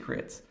also a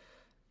secret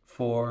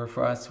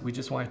for us. We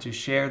just wanted to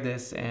share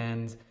this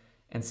and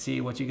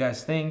see what you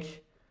guys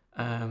think,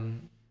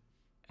 and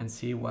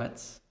see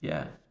what,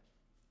 yeah,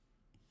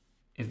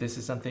 if this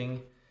is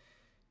something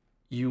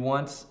you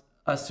want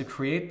us to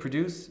create,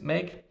 produce,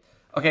 make.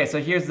 Okay, so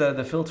here's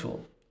the fill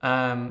tool.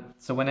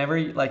 So whenever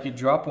you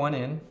drop one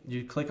in,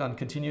 you click on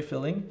continue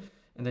filling,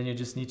 and then you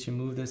just need to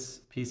move this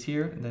piece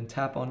here and then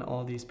tap on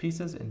all these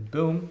pieces, and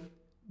boom,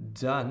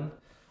 done.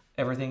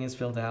 Everything is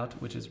filled out,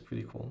 which is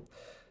pretty cool.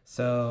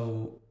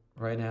 So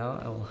right now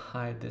I will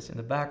hide this in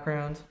the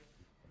background.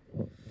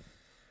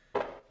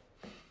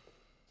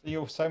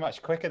 You're so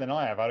much quicker than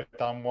I have. I've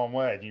done one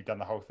word, you've done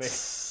the whole thing.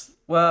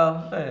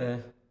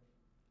 Well,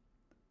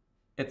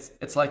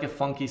 it's like a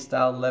funky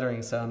style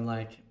lettering, so I'm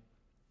like,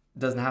 it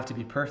doesn't have to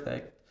be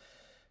perfect,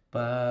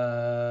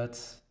 but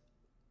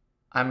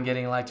I'm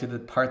getting like to the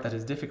part that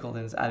is difficult,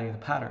 and it's adding the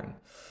pattern,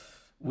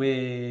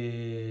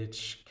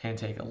 which can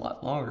take a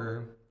lot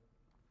longer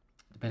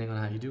depending on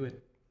how you do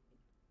it.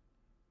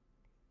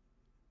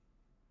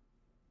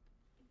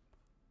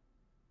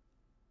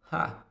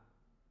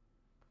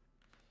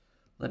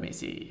 Let me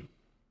see.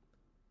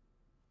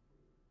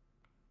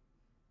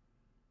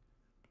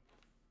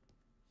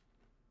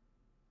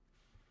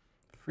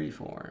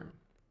 Freeform.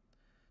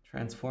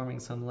 Transforming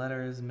some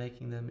letters,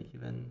 making them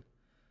even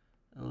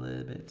a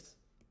little bit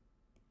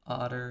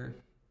odder.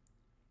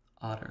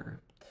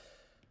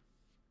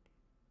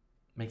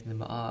 Making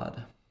them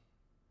odd.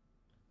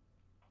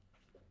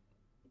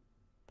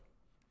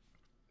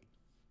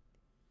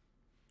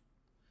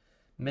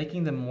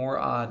 Making them more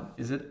odd.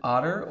 Is it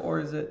odder or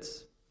is it...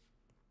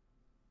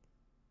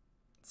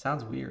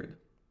 Sounds weird.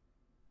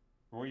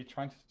 What are you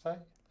trying to say?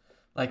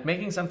 Like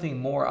making something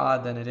more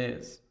odd than it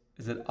is.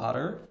 Is it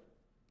odder?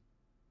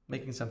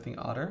 Making something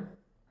odder?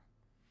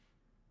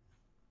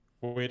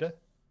 Weirder?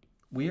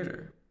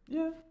 Weirder.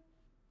 Yeah.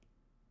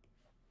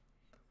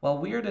 Well,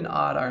 weird and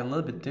odd are a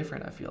little bit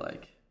different, I feel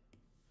like.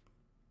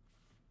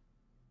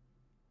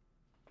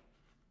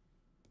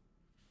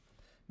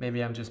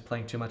 Maybe I'm just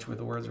playing too much with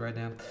the words right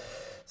now.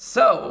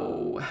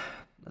 So,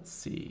 let's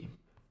see.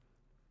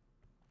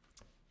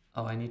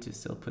 Oh, I need to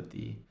still put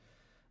the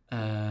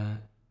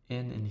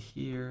in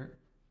here.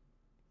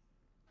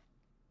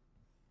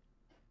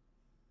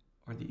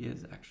 Or the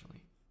is,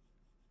 actually.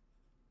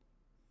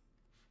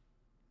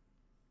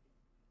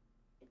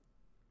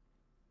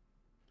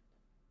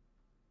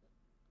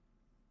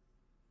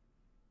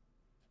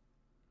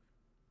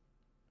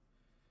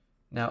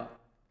 Now,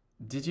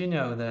 did you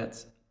know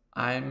that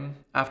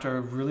after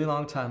a really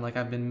long time, like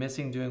I've been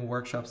missing doing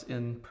workshops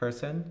in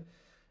person.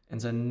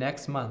 And so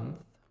next month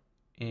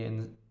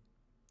in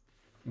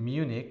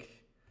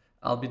Munich,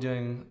 I'll be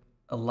doing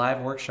a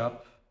live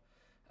workshop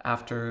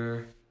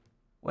after,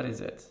 what is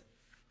it?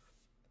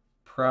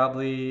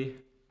 Probably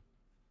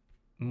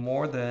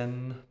more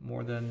than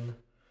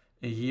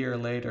a year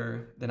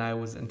later than I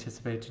was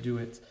anticipated to do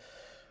it.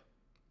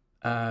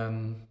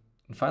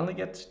 and finally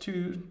get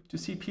to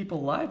see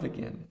people live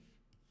again.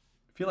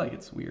 I feel like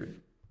it's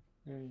weird.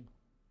 Mm.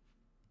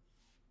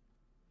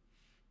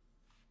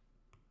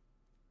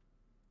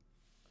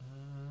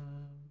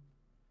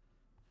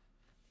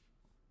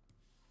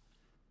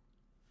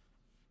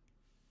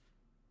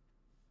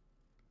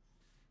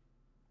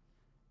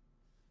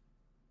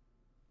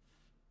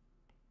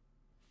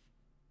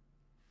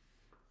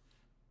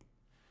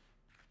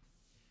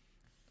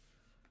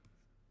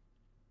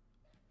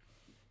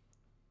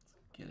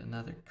 Get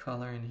another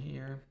color in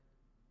here.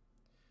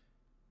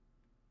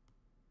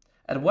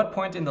 At what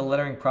point in the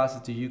lettering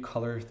process do you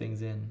color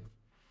things in?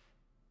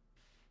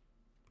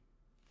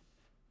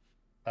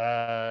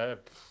 I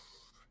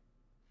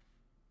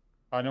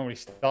normally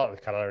start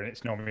with color, and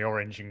it's normally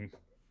orange,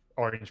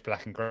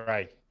 black, and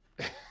grey.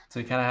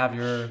 So you kind of have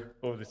your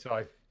all the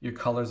time. Your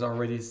colors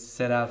already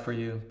set out for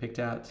you, picked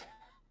out.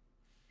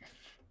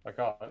 I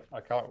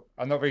can't.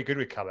 I'm not very good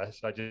with color,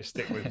 so I just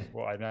stick with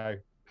what I know.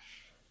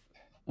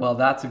 Well,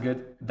 that's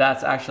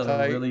actually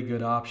a really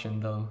good option,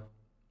 though,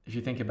 if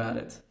you think about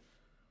it.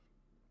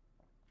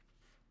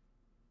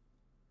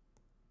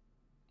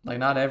 Like,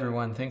 not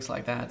everyone thinks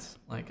like that.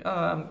 Like, oh,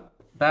 I'm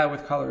bad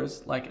with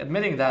colors. Like,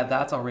 admitting that,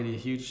 that's already a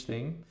huge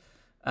thing.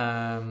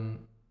 But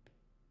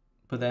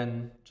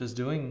then just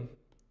doing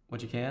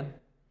what you can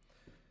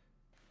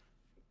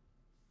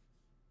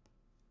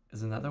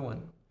is another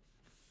one.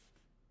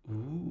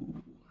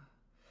 Ooh.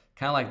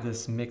 Kind of like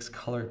this mixed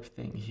color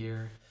thing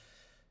here.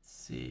 Let's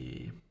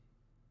see.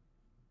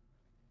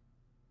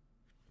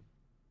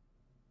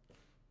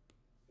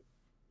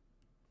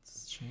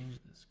 Let's change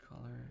this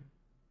color.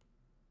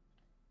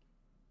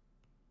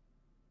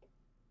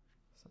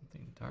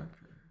 Something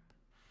darker.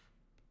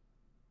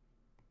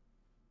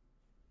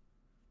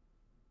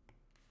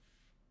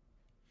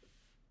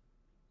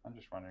 I'm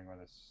just wondering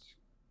whether it's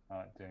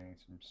doing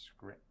some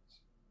script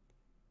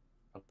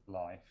of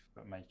life,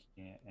 but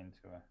making it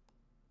into a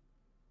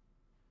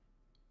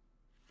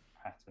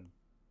pattern.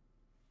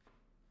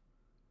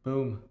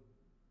 Boom.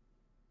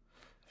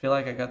 I feel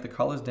like I got the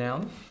colors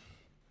down.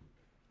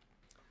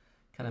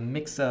 Kind of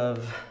mix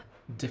of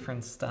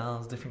different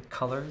styles, different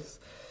colors.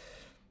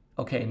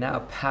 Okay,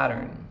 now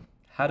pattern.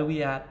 How do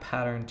we add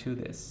pattern to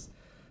this?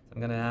 I'm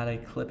gonna add a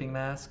clipping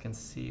mask and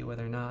see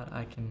whether or not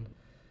I can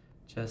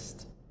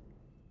just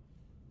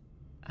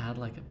add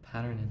like a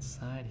pattern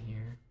inside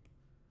here.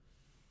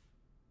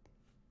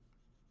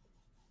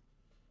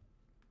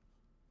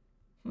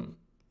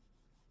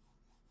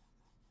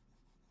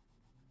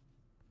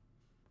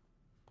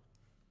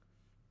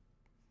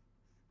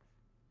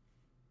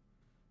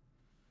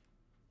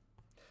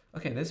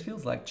 Okay, this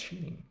feels like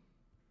cheating.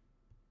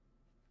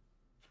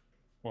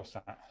 What's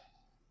that?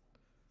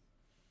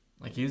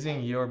 Like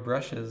using your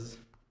brushes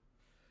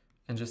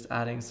and just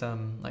adding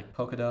some like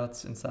polka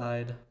dots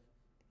inside.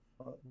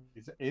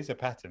 It is a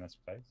pattern, I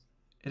suppose.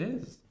 It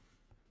is.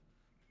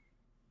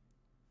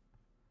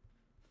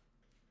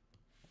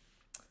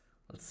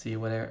 Let's see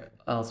what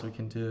else we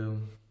can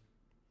do.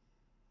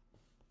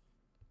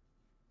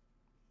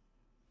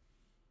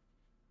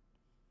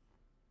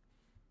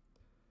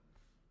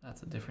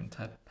 That's a different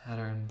type of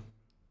pattern.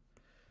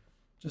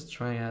 Just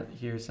trying out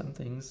here some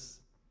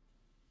things.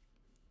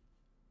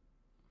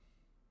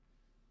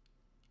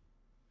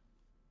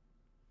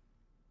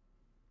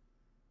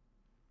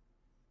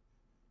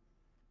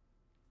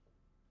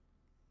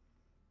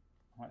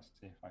 I might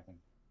see if I can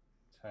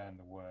turn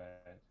the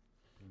word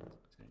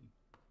into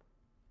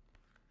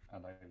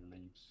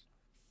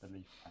the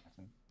leaf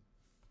pattern.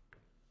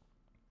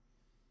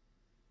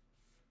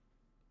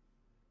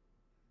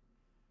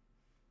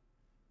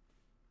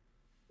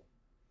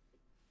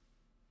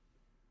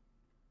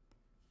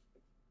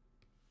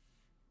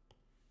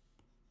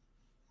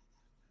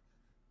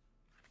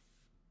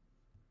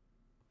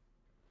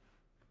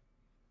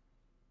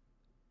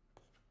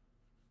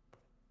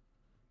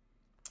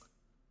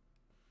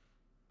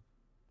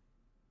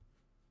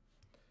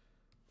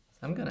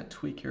 I'm gonna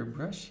tweak your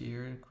brush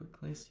here and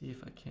quickly see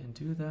if I can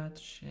do that.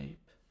 Shape,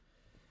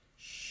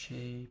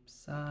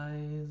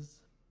 size.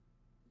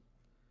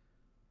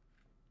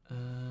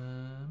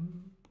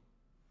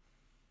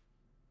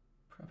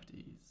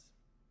 Properties.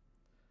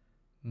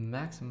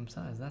 Maximum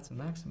size, that's a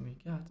maximum we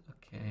got.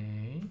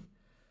 Okay.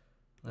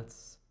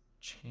 Let's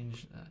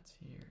change that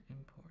here.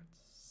 Import,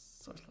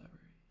 source library.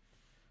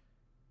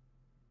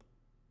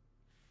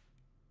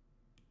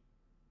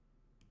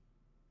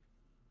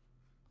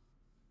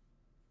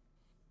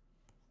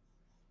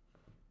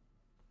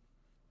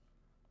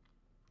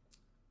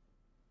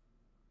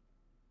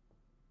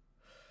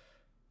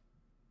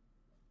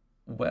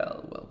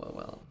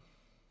 Well.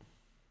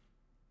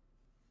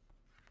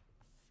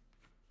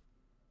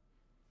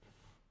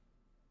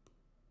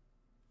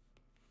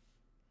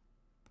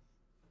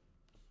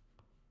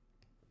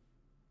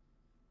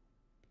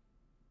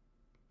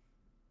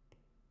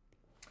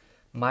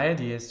 My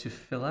idea is to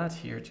fill out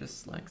here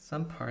just like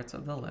some parts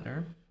of the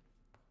letter,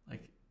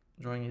 like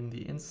drawing in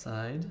the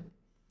inside,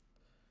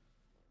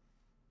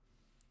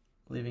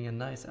 leaving a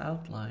nice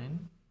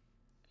outline,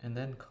 and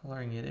then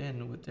coloring it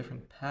in with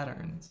different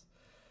patterns.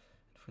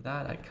 for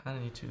that, I kind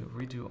of need to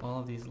redo all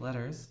of these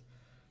letters.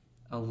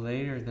 I'll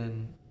later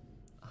then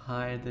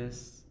hide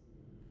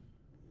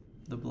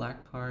the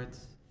black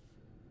parts.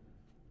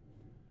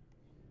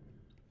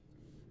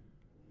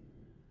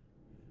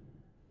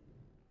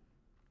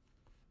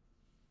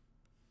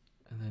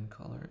 And then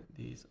color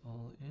these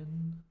all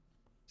in.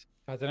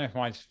 I don't know if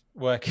mine's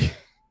working.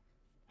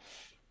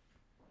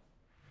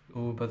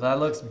 Oh, but that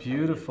looks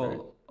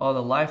beautiful. Oh,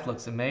 the life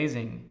looks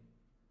amazing.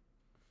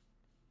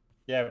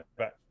 Yeah,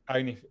 but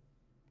only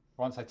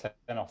once I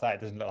turn off that,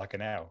 it doesn't look like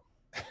an L.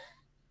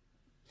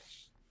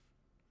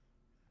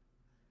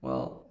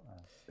 Well,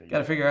 got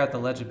to figure out the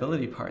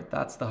legibility part.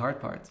 That's the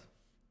hard part.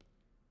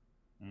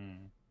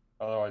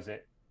 Otherwise,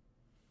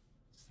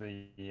 it's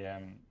the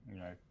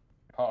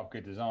part of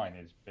good design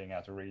is being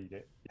able to read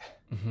it.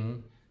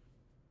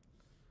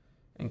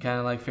 And kind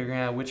of like figuring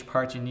out which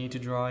part you need to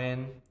draw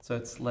in so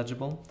it's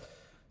legible.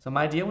 So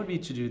my idea would be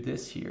to do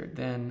this here,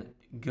 then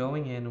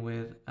going in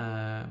with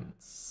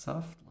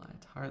soft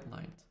light, hard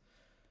light,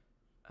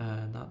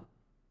 not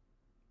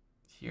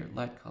here,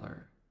 light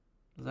color.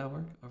 Does that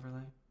work?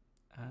 Overlay,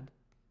 add.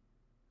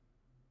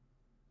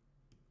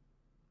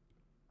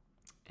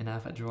 And now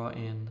if I draw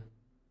in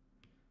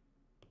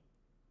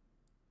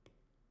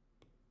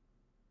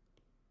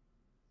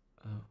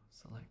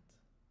select.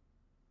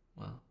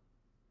 Well,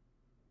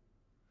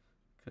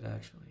 could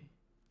actually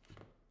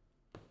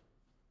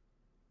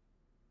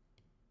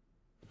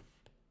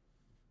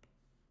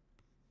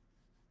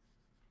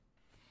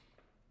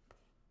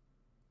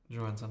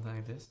draw in something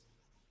like this.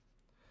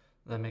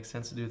 That makes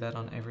sense to do that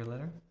on every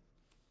letter.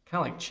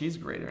 Kind of like cheese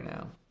grater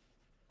now.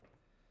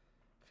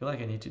 I feel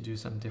like I need to do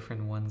some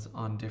different ones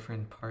on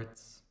different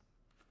parts.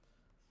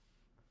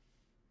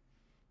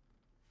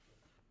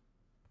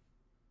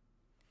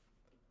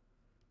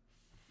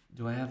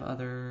 Do I have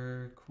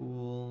other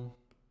cool...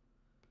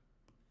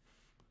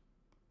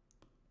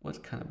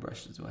 What kind of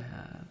brushes do I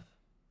have?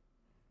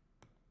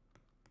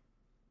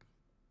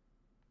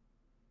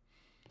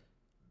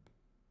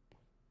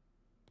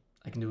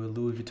 I can do a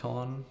Louis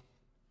Vuitton.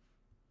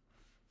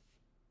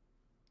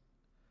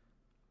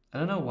 I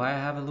don't know why I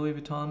have a Louis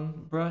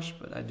Vuitton brush,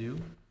 but I do.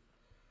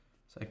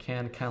 So I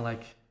can kind of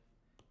like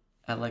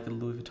add like a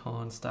Louis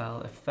Vuitton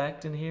style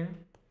effect in here.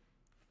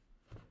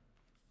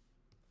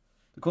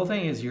 The cool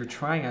thing is you're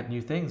trying out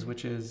new things,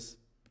 which is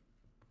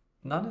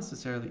not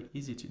necessarily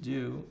easy to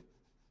do.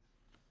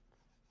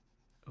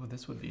 Oh,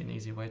 this would be an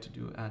easy way to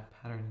do add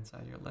pattern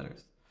inside your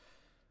letters.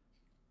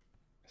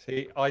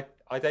 See, I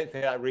don't think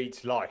that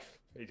reads life.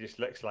 It just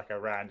looks like a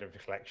random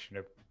collection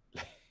of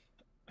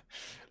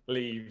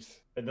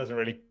leaves. It doesn't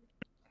really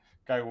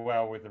go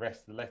well with the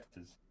rest of the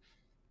letters.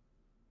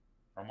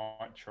 I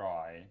might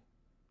try.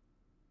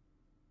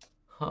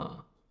 Huh.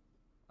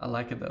 I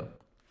like it though.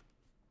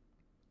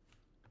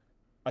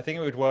 I think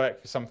it would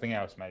work for something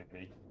else,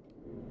 maybe.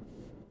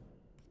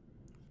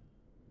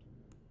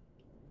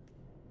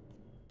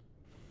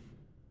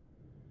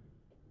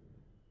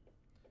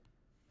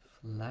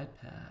 Flight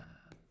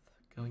path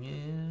going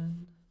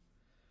in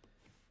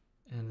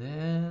and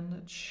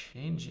then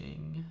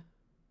changing.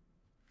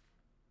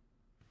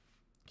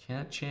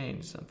 Can't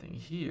change something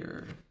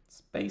here.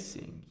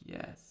 Spacing,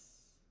 yes.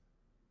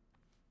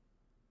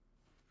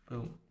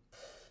 Boom.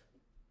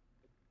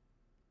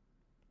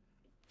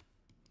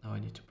 Now I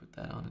need to put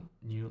that on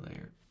a new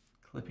layer.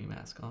 Clipping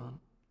mask on.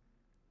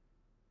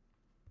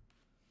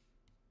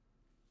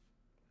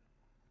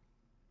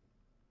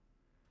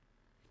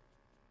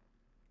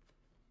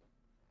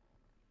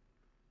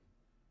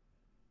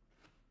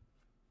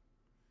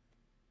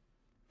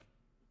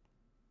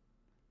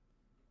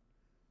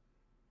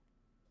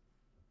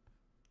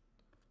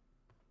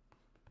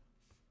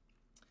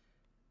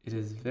 It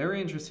is very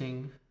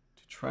interesting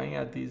to trying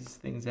out these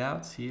things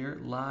out here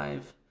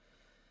live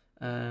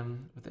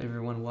with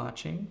everyone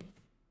watching.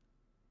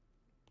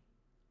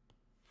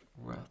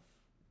 Rough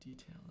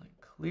detail,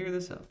 like clear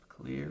this up,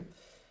 clear,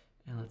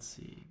 and let's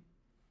see.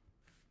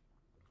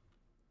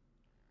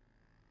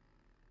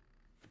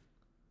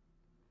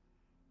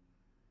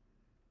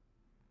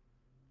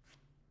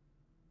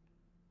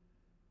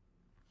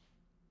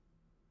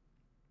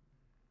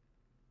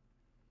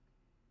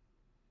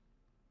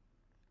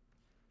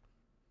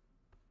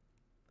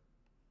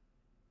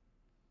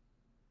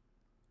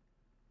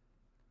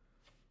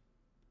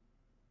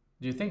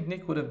 Do you think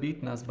Nick would have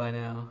beaten us by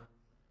now?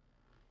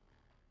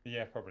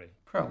 Yeah, probably.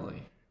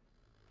 Probably.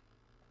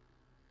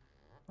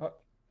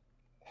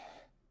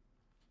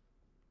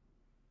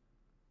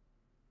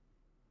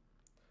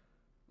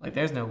 Like,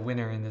 there's no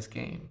winner in this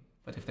game.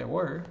 But if there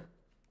were,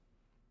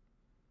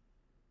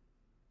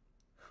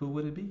 who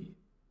would it be?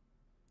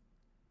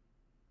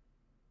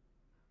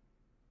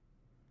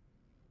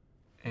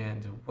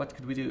 And what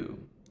could we do?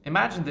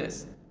 Imagine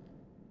this.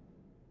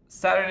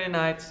 Saturday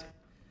night,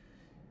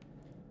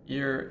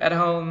 you're at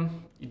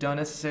home, you don't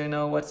necessarily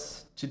know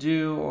what to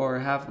do or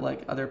have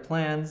like other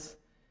plans,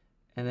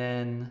 and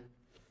then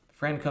a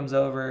friend comes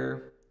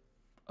over,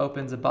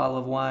 opens a bottle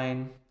of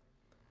wine,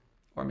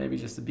 or maybe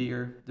just a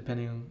beer,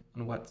 depending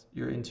on what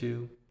you're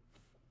into,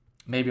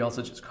 maybe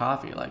also just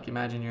coffee. Like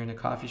imagine you're in a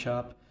coffee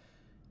shop,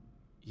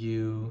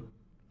 you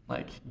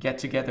like get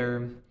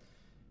together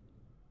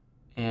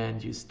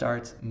and you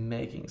start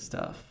making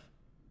stuff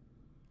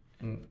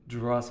and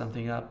draw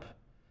something up,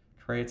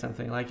 create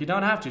something. Like you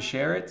don't have to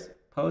share it,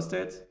 post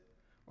it,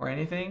 or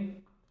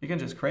anything. You can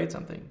just create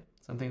something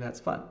that's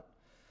fun,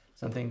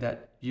 something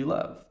that you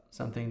love,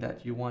 something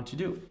that you want to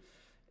do.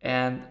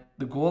 And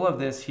the goal of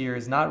this here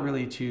is not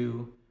really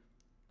to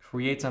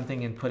create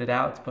something and put it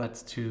out,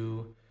 but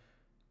to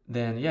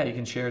then, yeah, you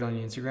can share it on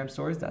your Instagram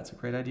stories. That's a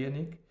great idea,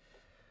 Nick.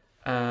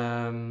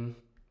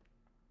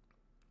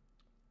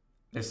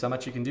 There's so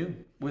much you can do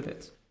with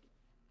it.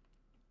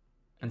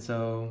 And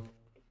so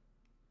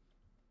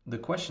the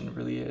question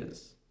really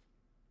is,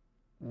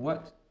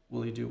 what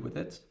will you do with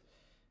it?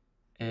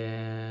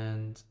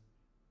 And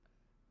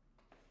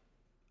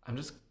I'm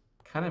just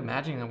kind of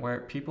imagining where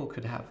people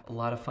could have a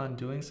lot of fun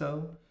doing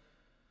so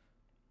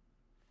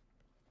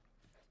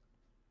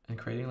and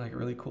creating like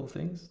really cool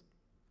things.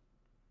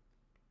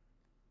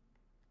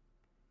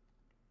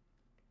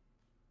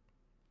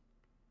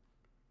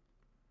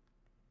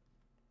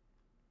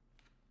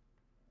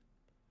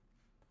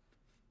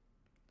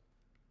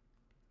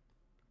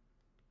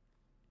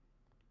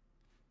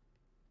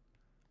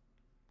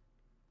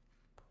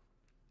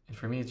 And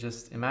for me,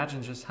 just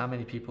imagine just how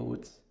many people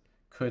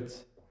could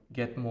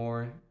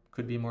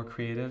be more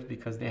creative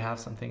because they have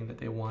something that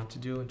they want to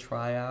do and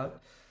try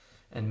out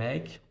and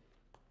make.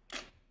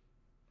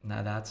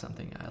 Now that's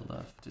something I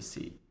love to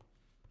see.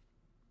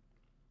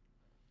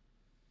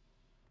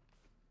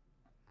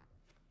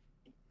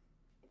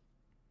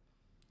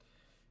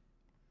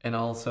 And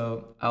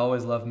also, I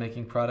always love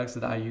making products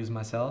that I use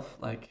myself,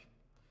 like,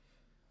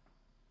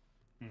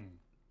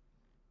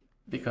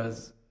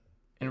 because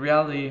in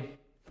reality,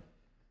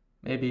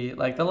 maybe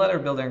like the letter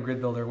builder and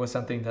grid builder was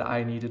something that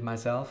I needed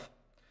myself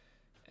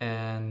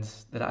and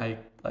that I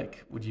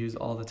like would use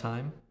all the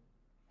time.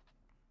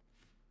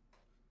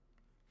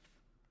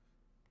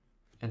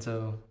 And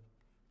so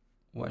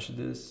why should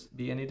this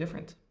be any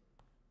different?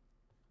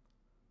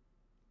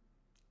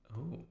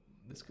 Oh,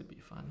 this could be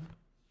fun.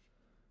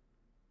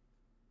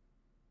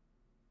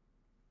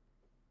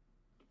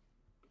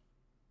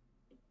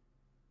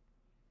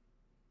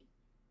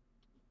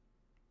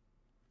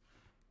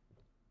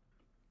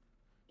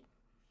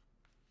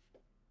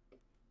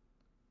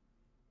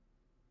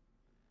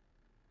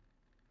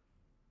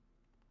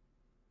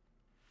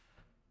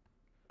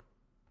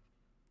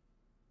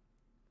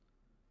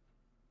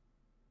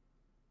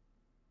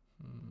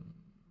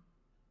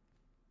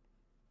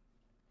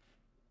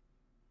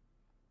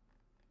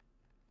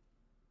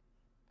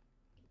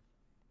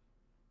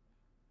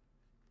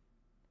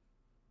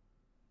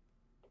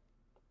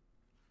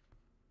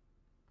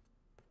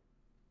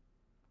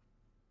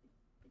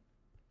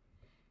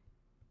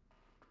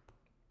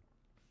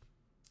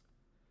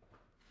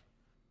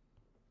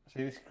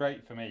 See, this is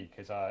great for me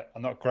because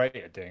I'm not great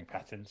at doing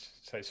patterns,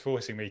 so it's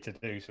forcing me to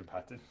do some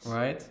patterns.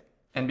 Right?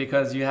 And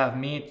because you have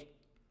me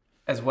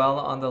as well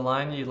on the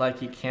line, you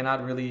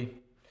cannot really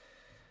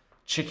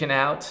chicken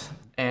out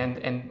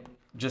and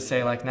just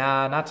say like,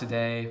 nah, not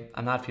today.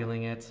 I'm not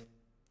feeling it.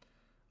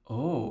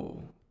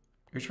 Oh,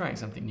 you're trying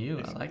something new.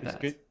 I like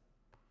that. Good.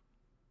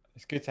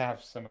 It's good to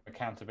have some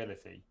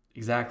accountability.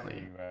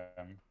 Exactly.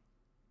 To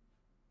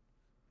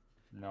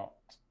not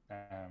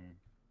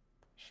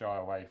shy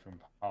away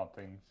from hard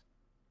things.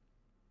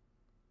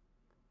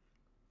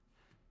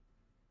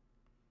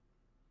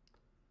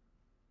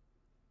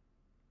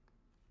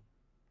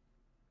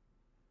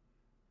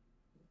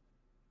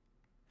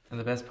 And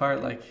the best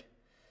part, like,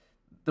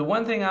 the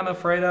one thing I'm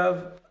afraid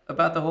of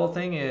about the whole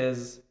thing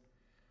is,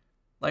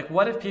 like,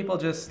 what if people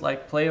just,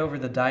 like, play over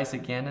the dice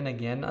again and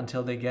again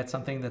until they get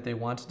something that they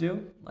want to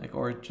do? Like,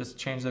 or just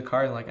change the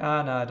card, like, no,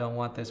 I don't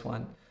want this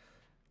one.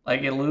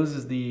 Like, it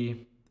loses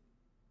the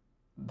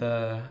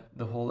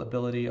whole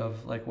ability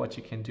of, like, what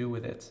you can do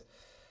with it.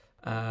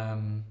 So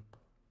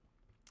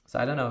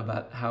I don't know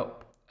about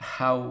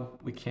how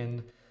we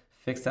can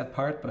fix that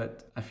part,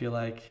 but I feel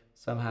like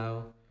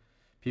somehow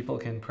people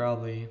can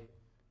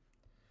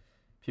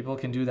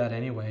do that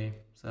anyway,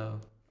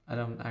 so I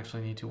don't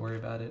actually need to worry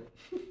about it.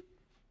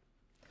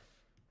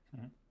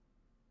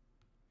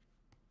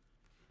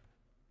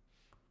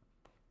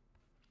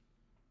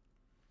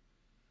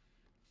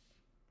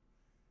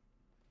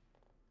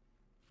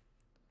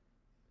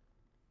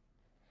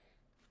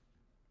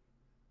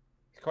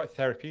 It's quite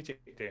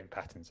therapeutic doing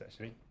patterns,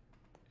 actually.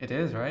 It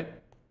is, right?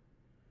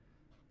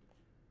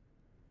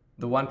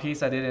 The one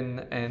piece I did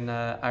in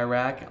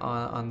Iraq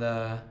on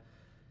the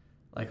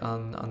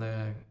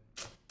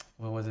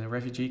what was it,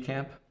 refugee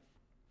camp,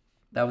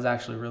 that was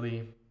actually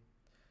really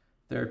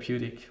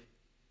therapeutic.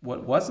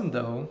 What wasn't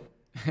though,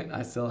 and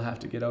I still have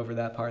to get over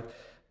that part,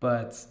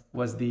 but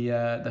was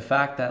the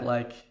fact that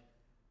like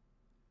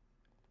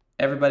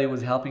everybody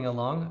was helping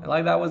along,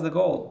 like that was the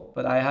goal,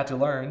 but I had to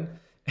learn,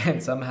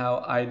 and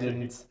somehow I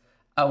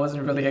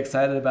wasn't really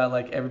excited about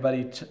like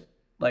everybody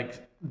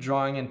like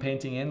drawing and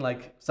painting in,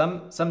 like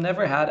some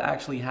never had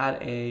actually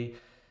had a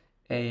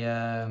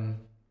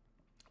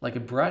like a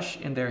brush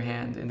in their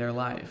hand in their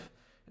life.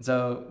 And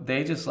so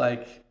they just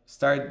like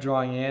start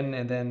drawing in,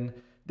 and then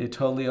they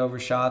totally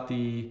overshot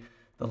the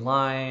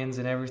lines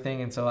and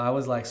everything. And so I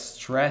was like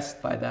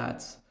stressed by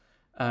that.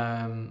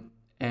 And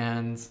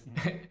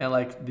and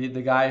like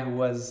the guy who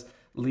was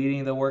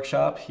leading the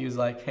workshop, he was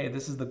like, "Hey,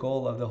 this is the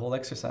goal of the whole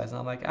exercise." And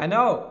I'm like, "I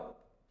know.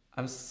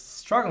 I'm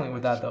struggling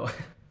with that though."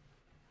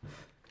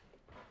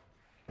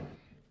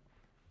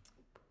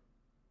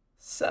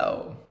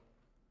 So,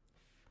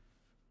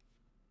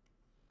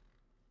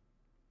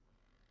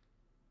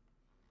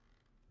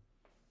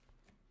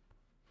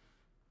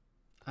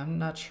 I'm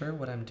not sure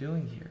what I'm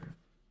doing here.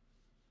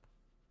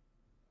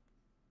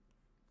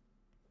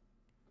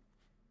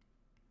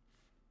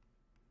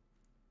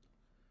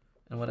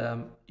 And what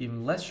I'm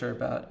even less sure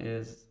about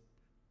is,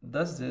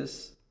 does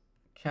this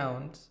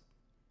count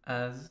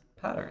as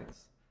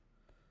patterns?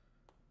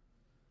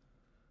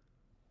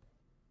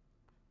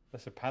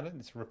 That's a pattern.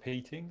 It's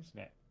repeating, isn't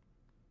it?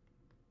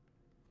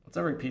 It's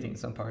not repeating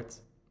some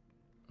parts.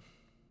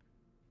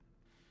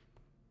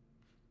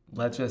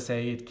 Let's just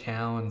say it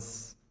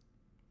counts,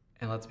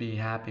 and let's be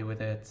happy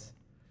with it.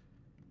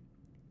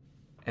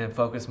 And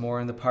focus more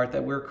on the part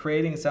that we're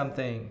creating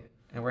something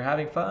and we're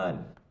having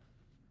fun.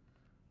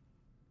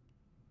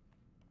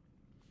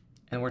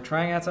 And we're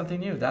trying out something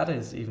new. That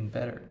is even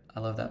better. I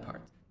love that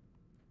part.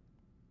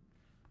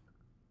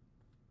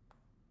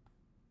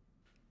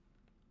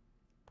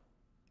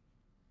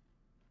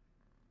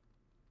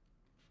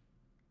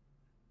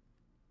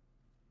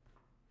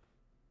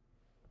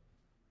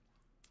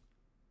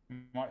 You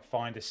might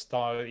find a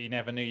style that you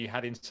never knew you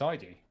had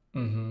inside you.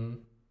 Mm-hmm.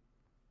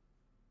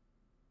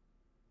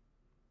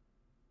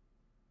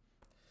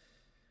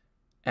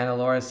 And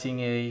Alora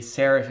seeing a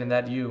serif in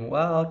that U.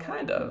 Well,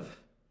 kind of.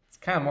 It's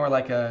kind of more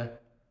like a,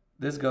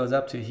 this goes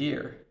up to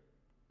here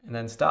and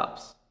then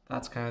stops.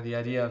 That's kind of the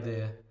idea of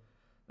the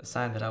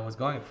sign that I was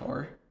going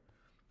for.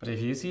 But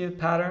if you see a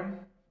pattern,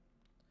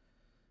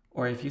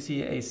 or if you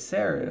see a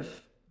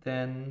serif,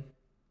 then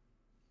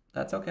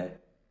that's okay.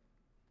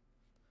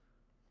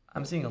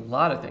 I'm seeing a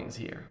lot of things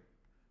here.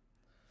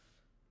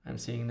 I'm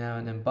seeing now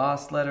an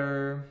embossed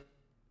letter.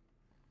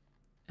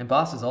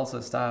 Emboss is also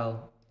a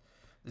style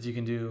that you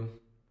can do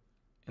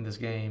in this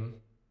game.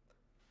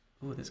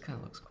 Ooh, this kind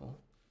of looks cool.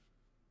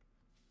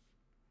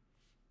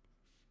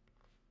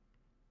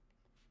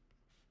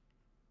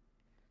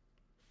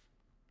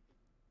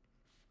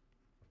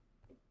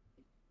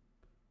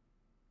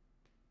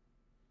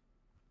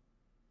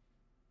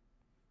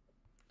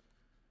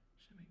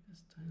 Should I make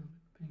this tile a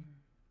bit bigger?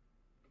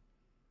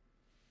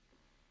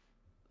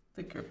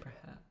 Thicker,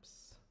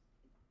 perhaps.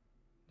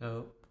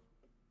 Nope.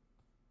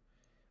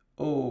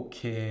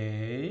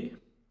 Okay.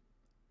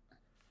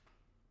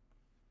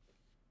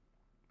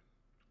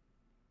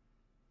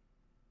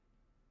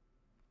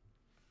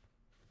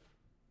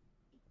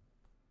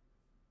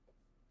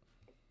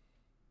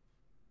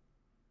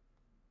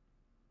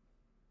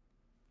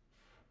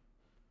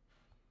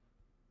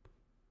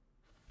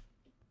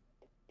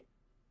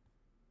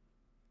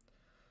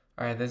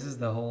 All right, this is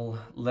the whole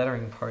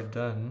lettering part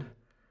done.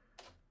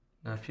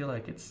 Now I feel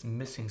like it's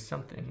missing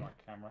something. My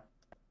camera.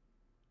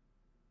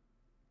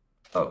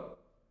 Oh,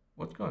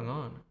 what's going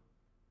on?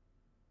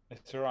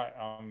 It's all right.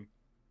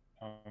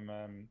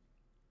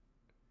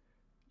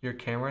 Your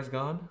camera's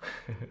gone?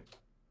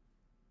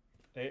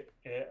 It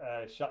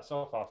shuts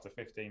off after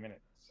 15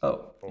 minutes.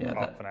 Oh, or yeah,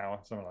 half an hour,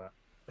 something like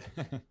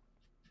that.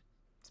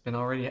 It's been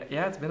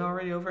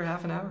already over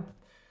half an hour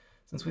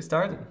since we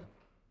started.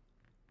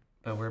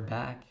 But we're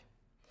back.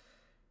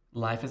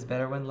 Life is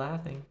better when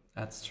laughing.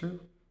 That's true.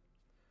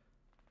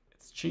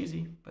 It's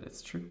cheesy, but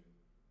it's true.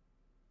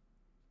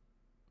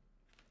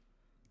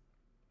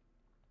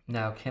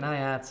 Now, can I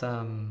add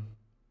some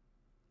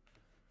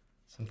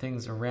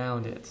things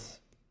around it?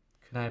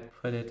 Can I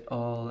put it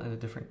all in a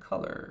different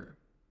color?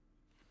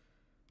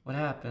 What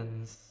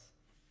happens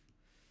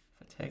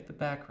if I take the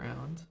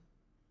background?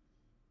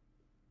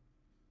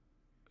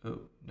 Oh,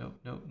 no,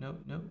 no, no,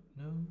 no,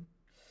 no.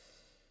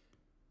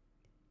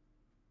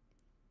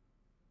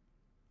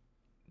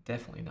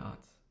 Definitely not.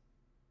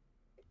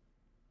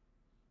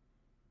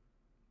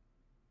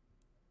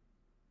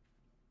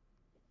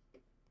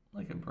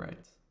 Like a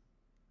bright.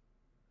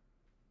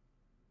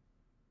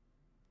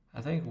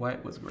 I think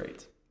white was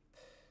great.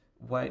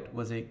 White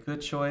was a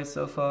good choice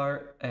so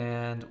far,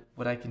 and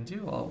what I can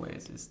do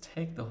always is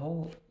take the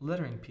whole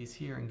lettering piece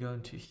here and go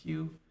into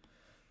hue,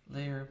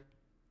 layer,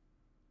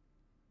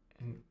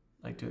 and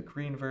like do a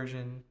green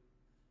version,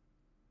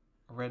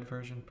 a red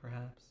version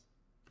perhaps,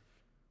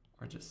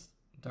 or just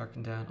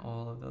darken down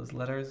all of those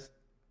letters.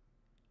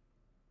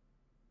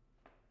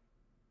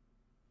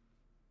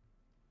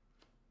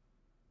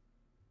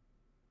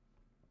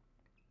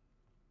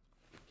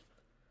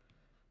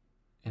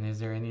 And is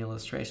there any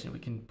illustration we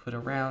can put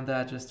around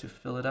that just to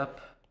fill it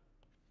up?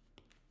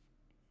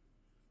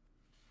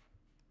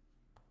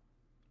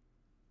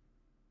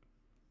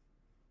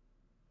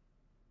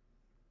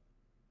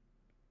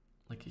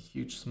 Like a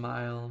huge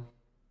smile.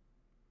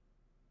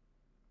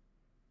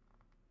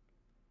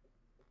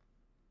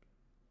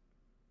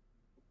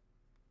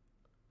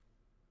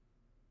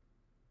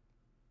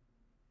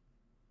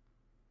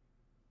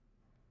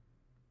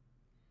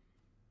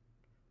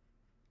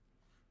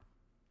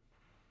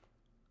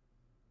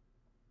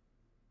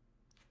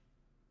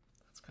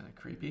 kind of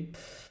creepy.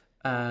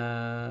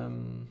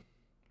 Um,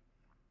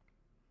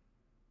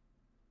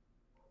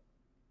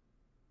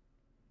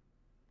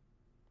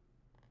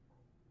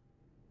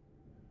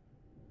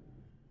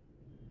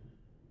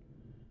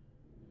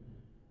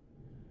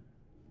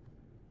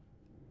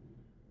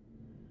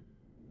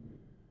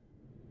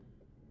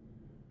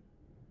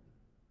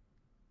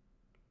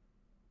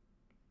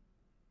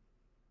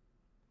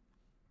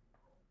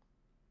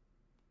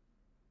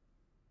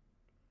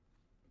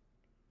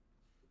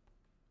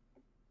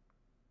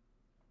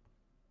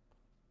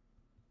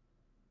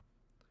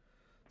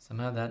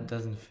 Somehow that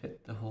doesn't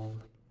fit the whole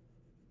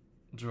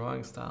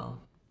drawing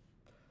style.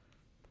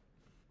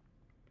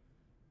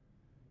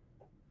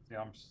 See,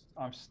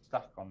 I'm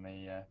stuck on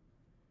the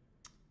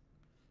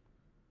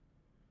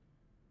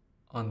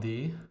On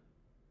the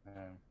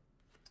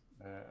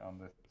on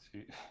the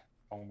two,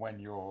 on when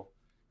you're.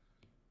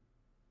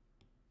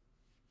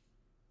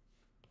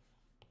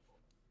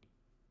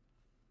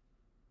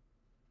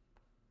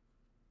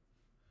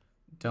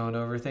 Don't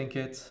overthink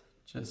it.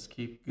 Just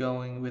keep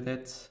going with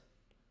it.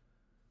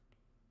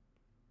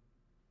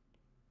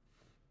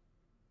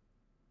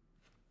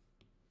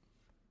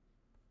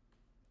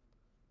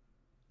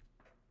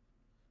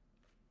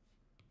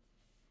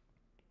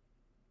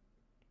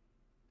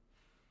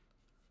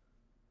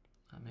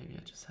 Maybe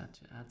I just had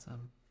to add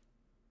some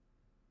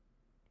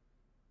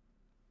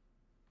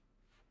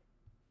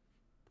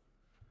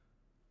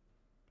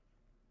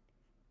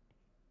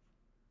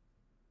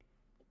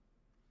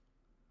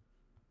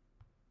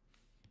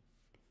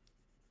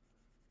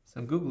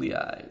googly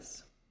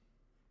eyes.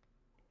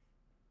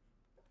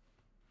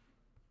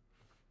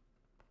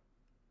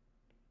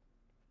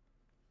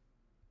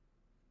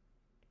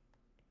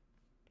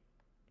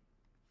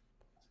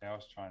 See, I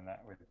was trying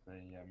that with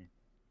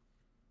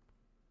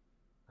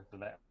the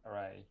letter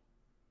A.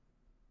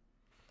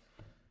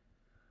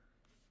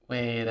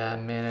 Wait a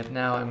minute,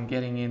 now I'm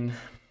getting in.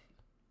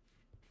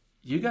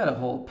 You got a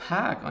whole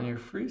pack on your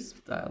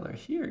freestyler.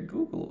 Here,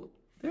 Google.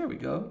 There we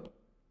go.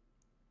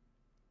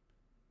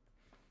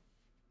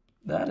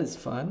 That is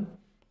fun.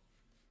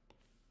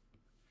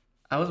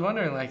 I was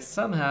wondering, like,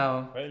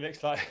 somehow. Well, it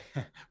looks like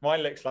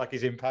mine looks like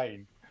he's in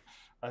pain.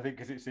 I think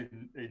because it's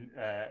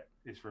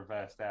it's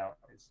reversed out.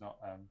 It's not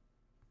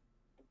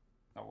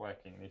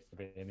working. It needs to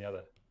be in the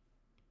other.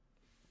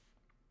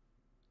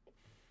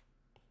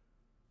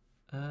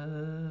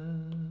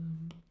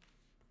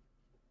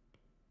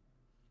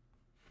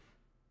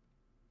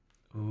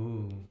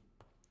 Ooh.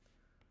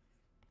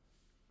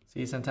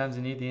 See, sometimes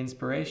you need the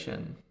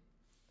inspiration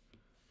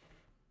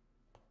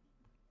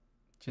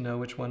to know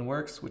which one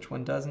works, which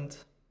one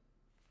doesn't.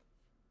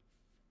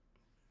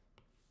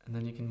 And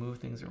then you can move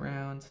things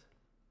around.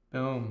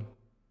 Boom.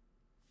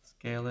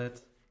 Scale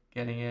it,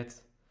 getting it.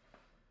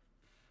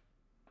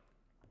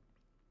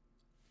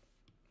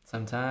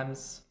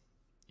 Sometimes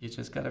you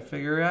just gotta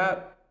figure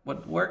out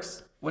what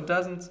works, what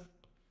doesn't.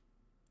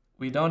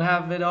 We don't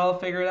have it all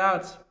figured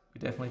out. We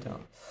definitely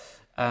don't.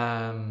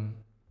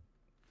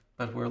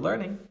 But we're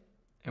learning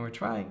and we're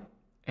trying.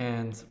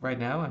 And right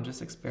now I'm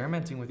just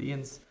experimenting with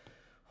Ian's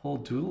whole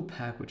doodle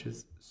pack, which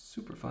is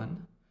super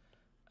fun.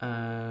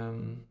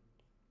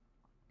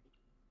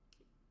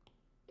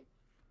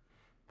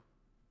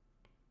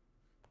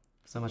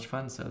 So much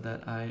fun so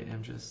that I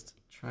am just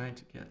trying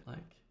to get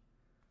like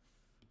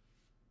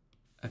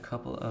a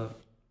couple of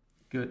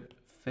good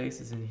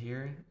faces in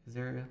here. Is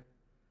there a...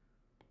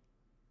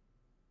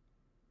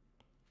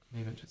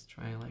 Maybe I'm just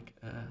trying like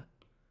a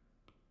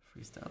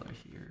freestyler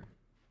here.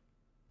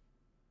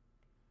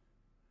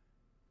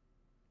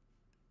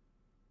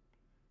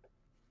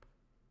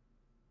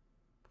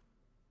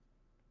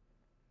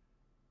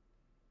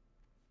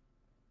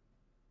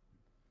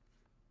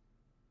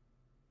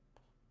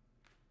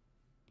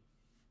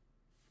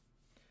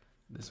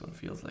 This one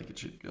feels like it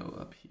should go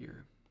up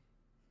here.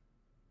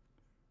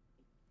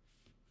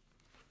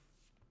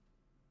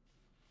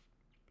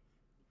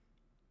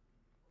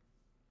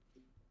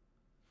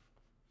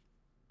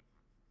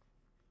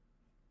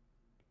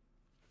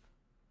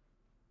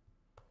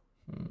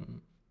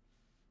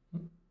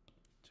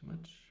 Too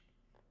much.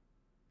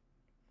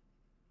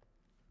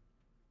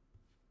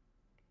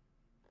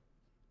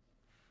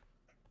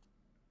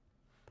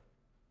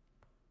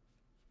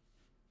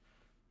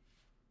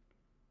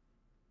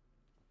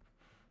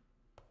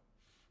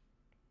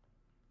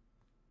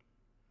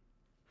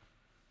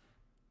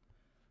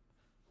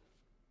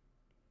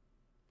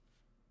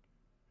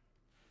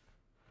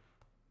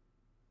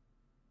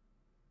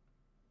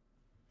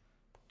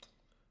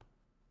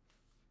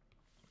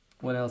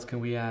 What else can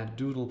we add?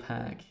 Doodle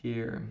pack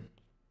here.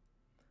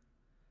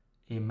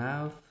 A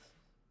mouth,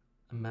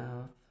 like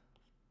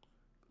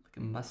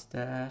a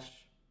mustache.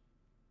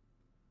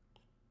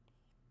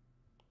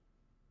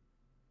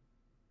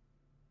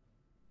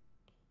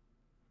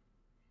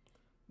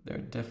 There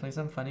are definitely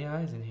some funny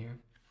eyes in here.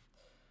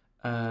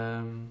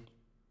 A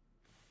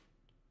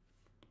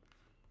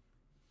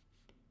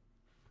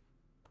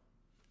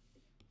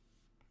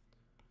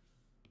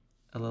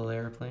little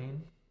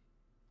airplane.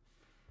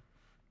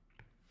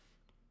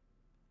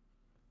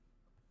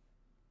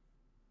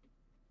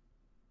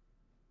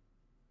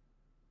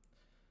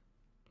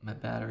 My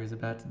battery's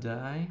about to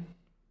die.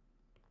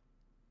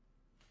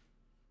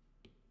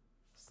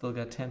 Still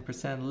got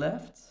 10%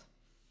 left.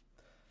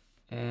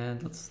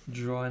 And let's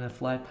draw in a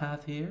flight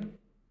path here.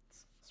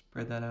 Let's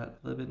spread that out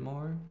a little bit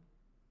more.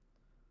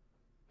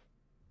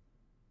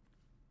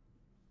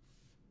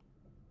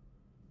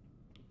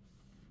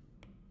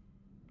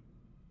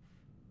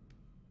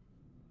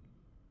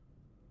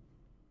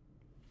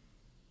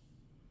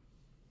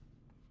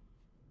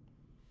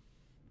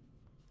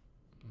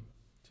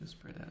 Just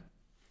spread out.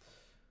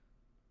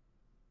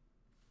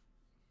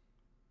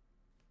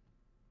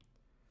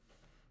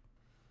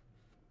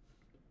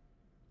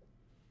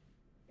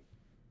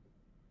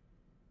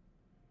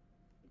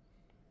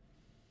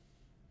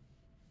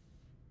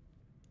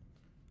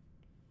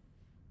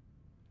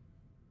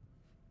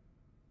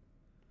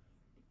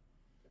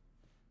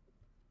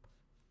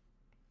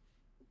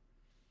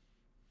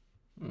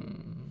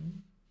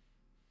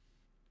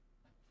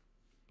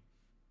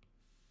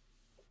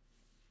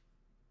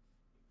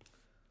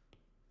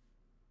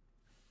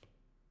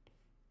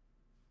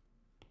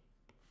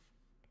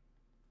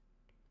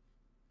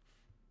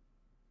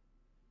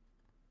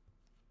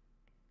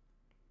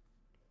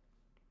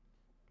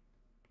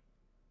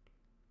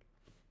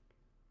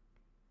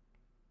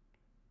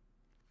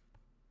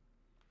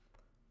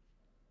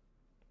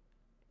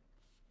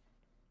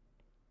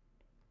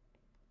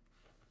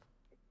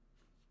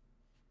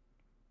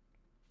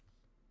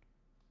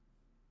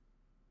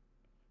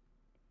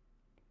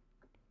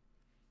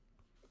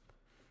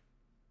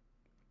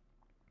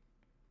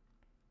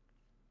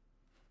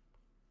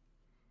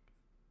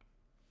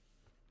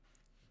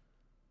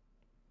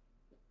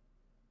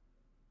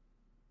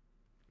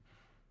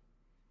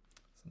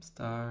 Some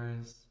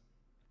stars,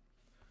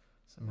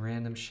 some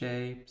random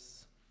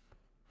shapes.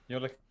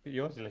 Yours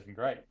is looking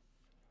great.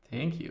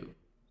 Thank you.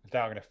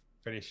 Now I'm going to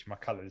finish my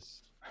colours.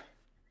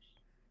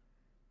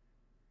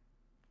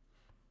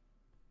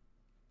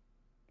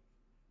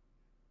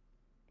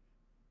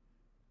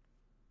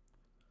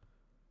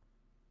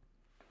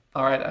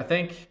 All right, I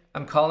think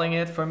I'm calling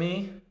it for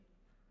me.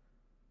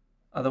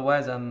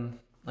 Otherwise, I'm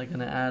like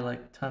gonna add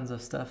like tons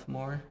of stuff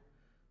more.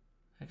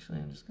 Actually,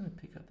 I'm just gonna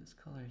pick up this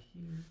color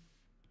here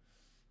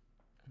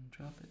and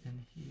drop it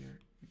in here,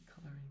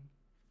 recoloring.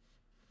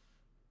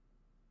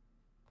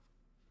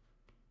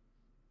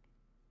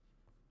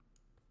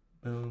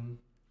 Boom.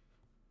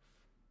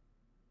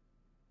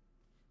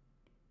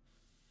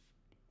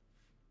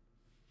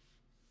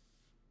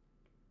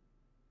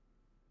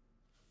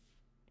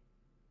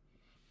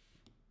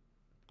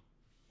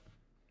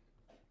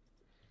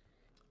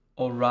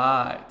 All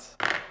right.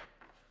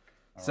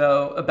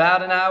 So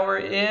about an hour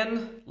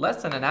in,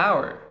 less than an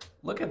hour.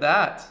 Look at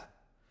that.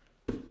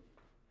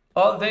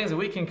 All the things that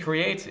we can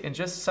create in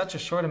just such a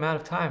short amount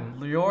of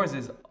time. Yours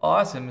is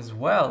awesome as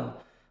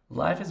well.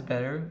 Life is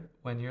better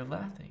when you're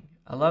laughing.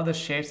 I love the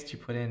shapes that you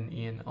put in,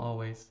 Ian,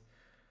 always.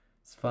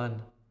 It's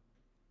fun.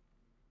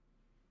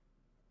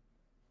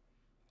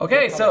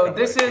 Okay, so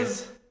this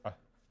is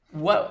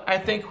what I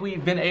think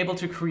we've been able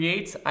to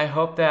create. I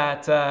hope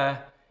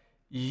that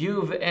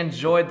you've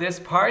enjoyed this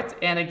part.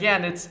 And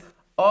again, it's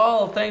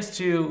all thanks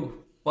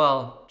to,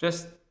 well,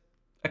 just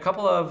a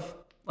couple of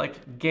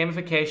like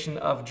gamification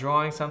of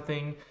drawing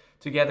something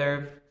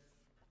together.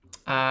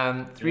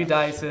 3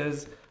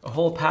 dices, a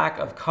whole pack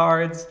of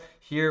cards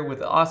here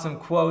with awesome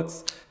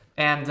quotes.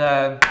 And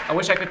I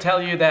wish I could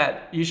tell you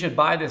that you should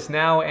buy this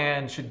now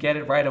and should get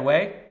it right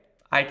away.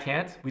 I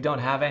can't. We don't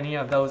have any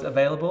of those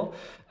available.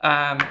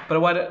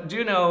 But what I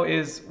do know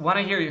is want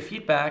to hear your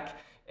feedback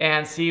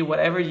and see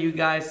whatever you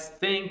guys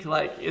think.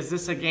 Like, is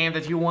this a game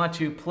that you want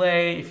to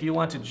play? If you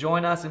want to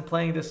join us in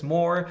playing this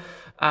more.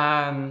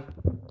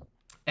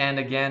 And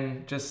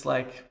again, just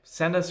like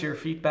send us your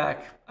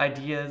feedback,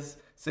 ideas,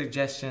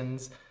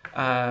 suggestions.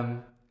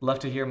 Love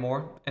to hear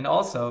more. And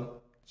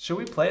also, should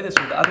we play this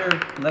with other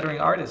lettering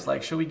artists?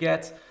 Like, should we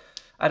get,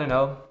 I don't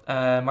know,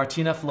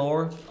 Martina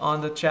Floor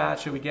on the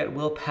chat? Should we get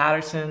Will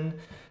Patterson,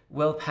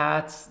 Will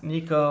Pat,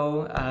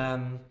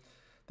 Nico?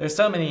 There's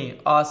so many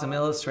awesome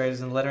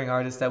illustrators and lettering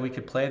artists that we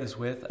could play this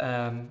with.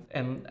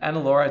 And Anna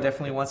Laura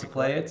definitely wants to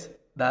play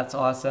it. That's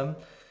awesome.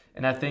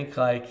 And I think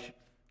like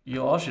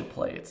you all should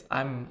play it.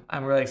 I'm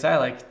really excited.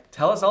 Like,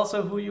 tell us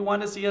also who you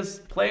want to see us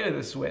play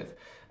this with.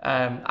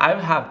 I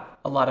have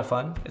a lot of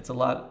fun. It's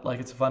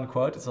a fun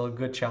quote. It's a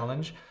good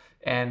challenge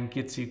and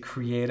gets you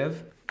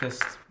creative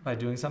just by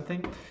doing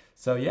something.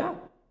 So yeah.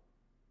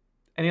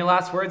 Any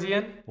last words,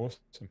 Ian?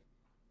 Awesome.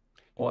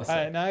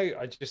 Awesome. No,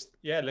 I just,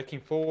 looking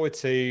forward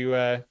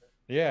to,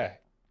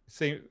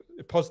 see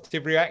a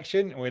positive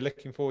reaction. We're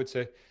looking forward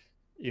to,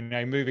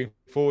 moving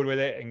forward with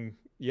it and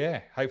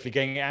hopefully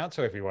getting it out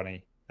to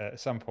everyone at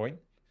some point.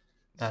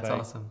 That's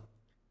awesome.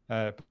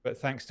 But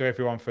thanks to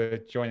everyone for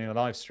joining the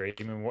live stream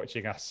and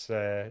watching us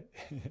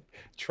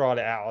trial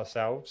it out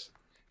ourselves.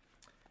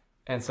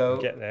 And so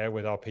get there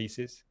with our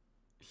pieces.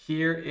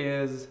 Here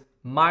is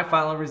my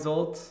final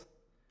result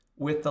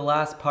with the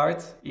last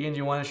part. Ian, do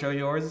you want to show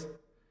yours?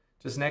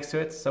 Just next to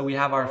it. So we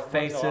have our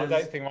faces. No, I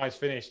don't think mine's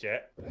finished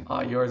yet.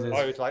 Oh, yours is.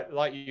 I would like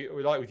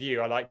with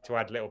you. I like to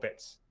add little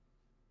bits.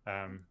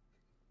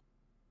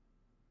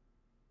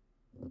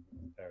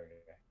 There we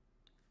go.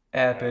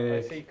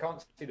 Epic. So you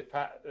can't see the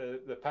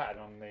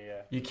pattern on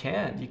the. You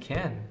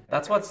can.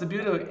 That's what's the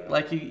beauty.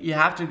 Like you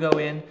have to go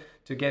in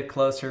to get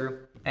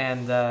closer.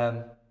 And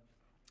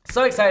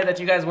so excited that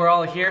you guys were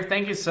all here.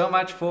 Thank you so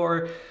much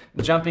for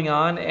jumping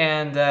on,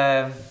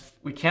 and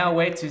we can't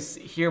wait to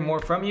hear more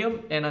from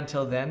you. And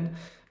until then,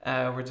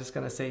 we're just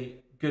gonna say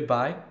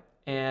goodbye,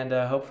 and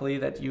hopefully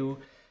that you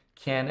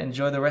can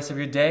enjoy the rest of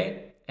your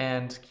day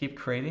and keep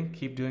creating,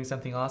 keep doing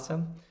something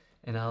awesome.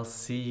 And I'll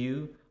see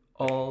you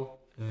all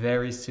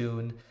very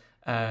soon.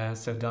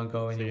 So don't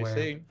go anywhere.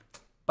 See you soon.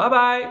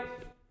 Bye-bye.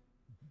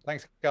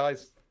 Thanks,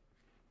 guys.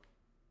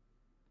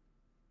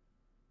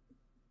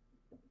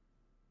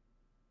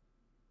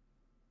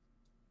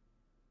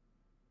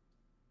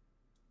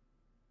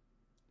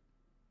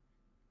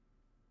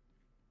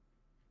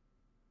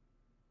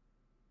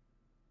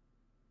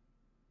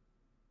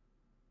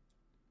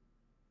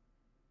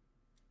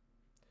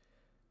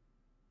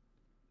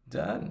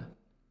 Done.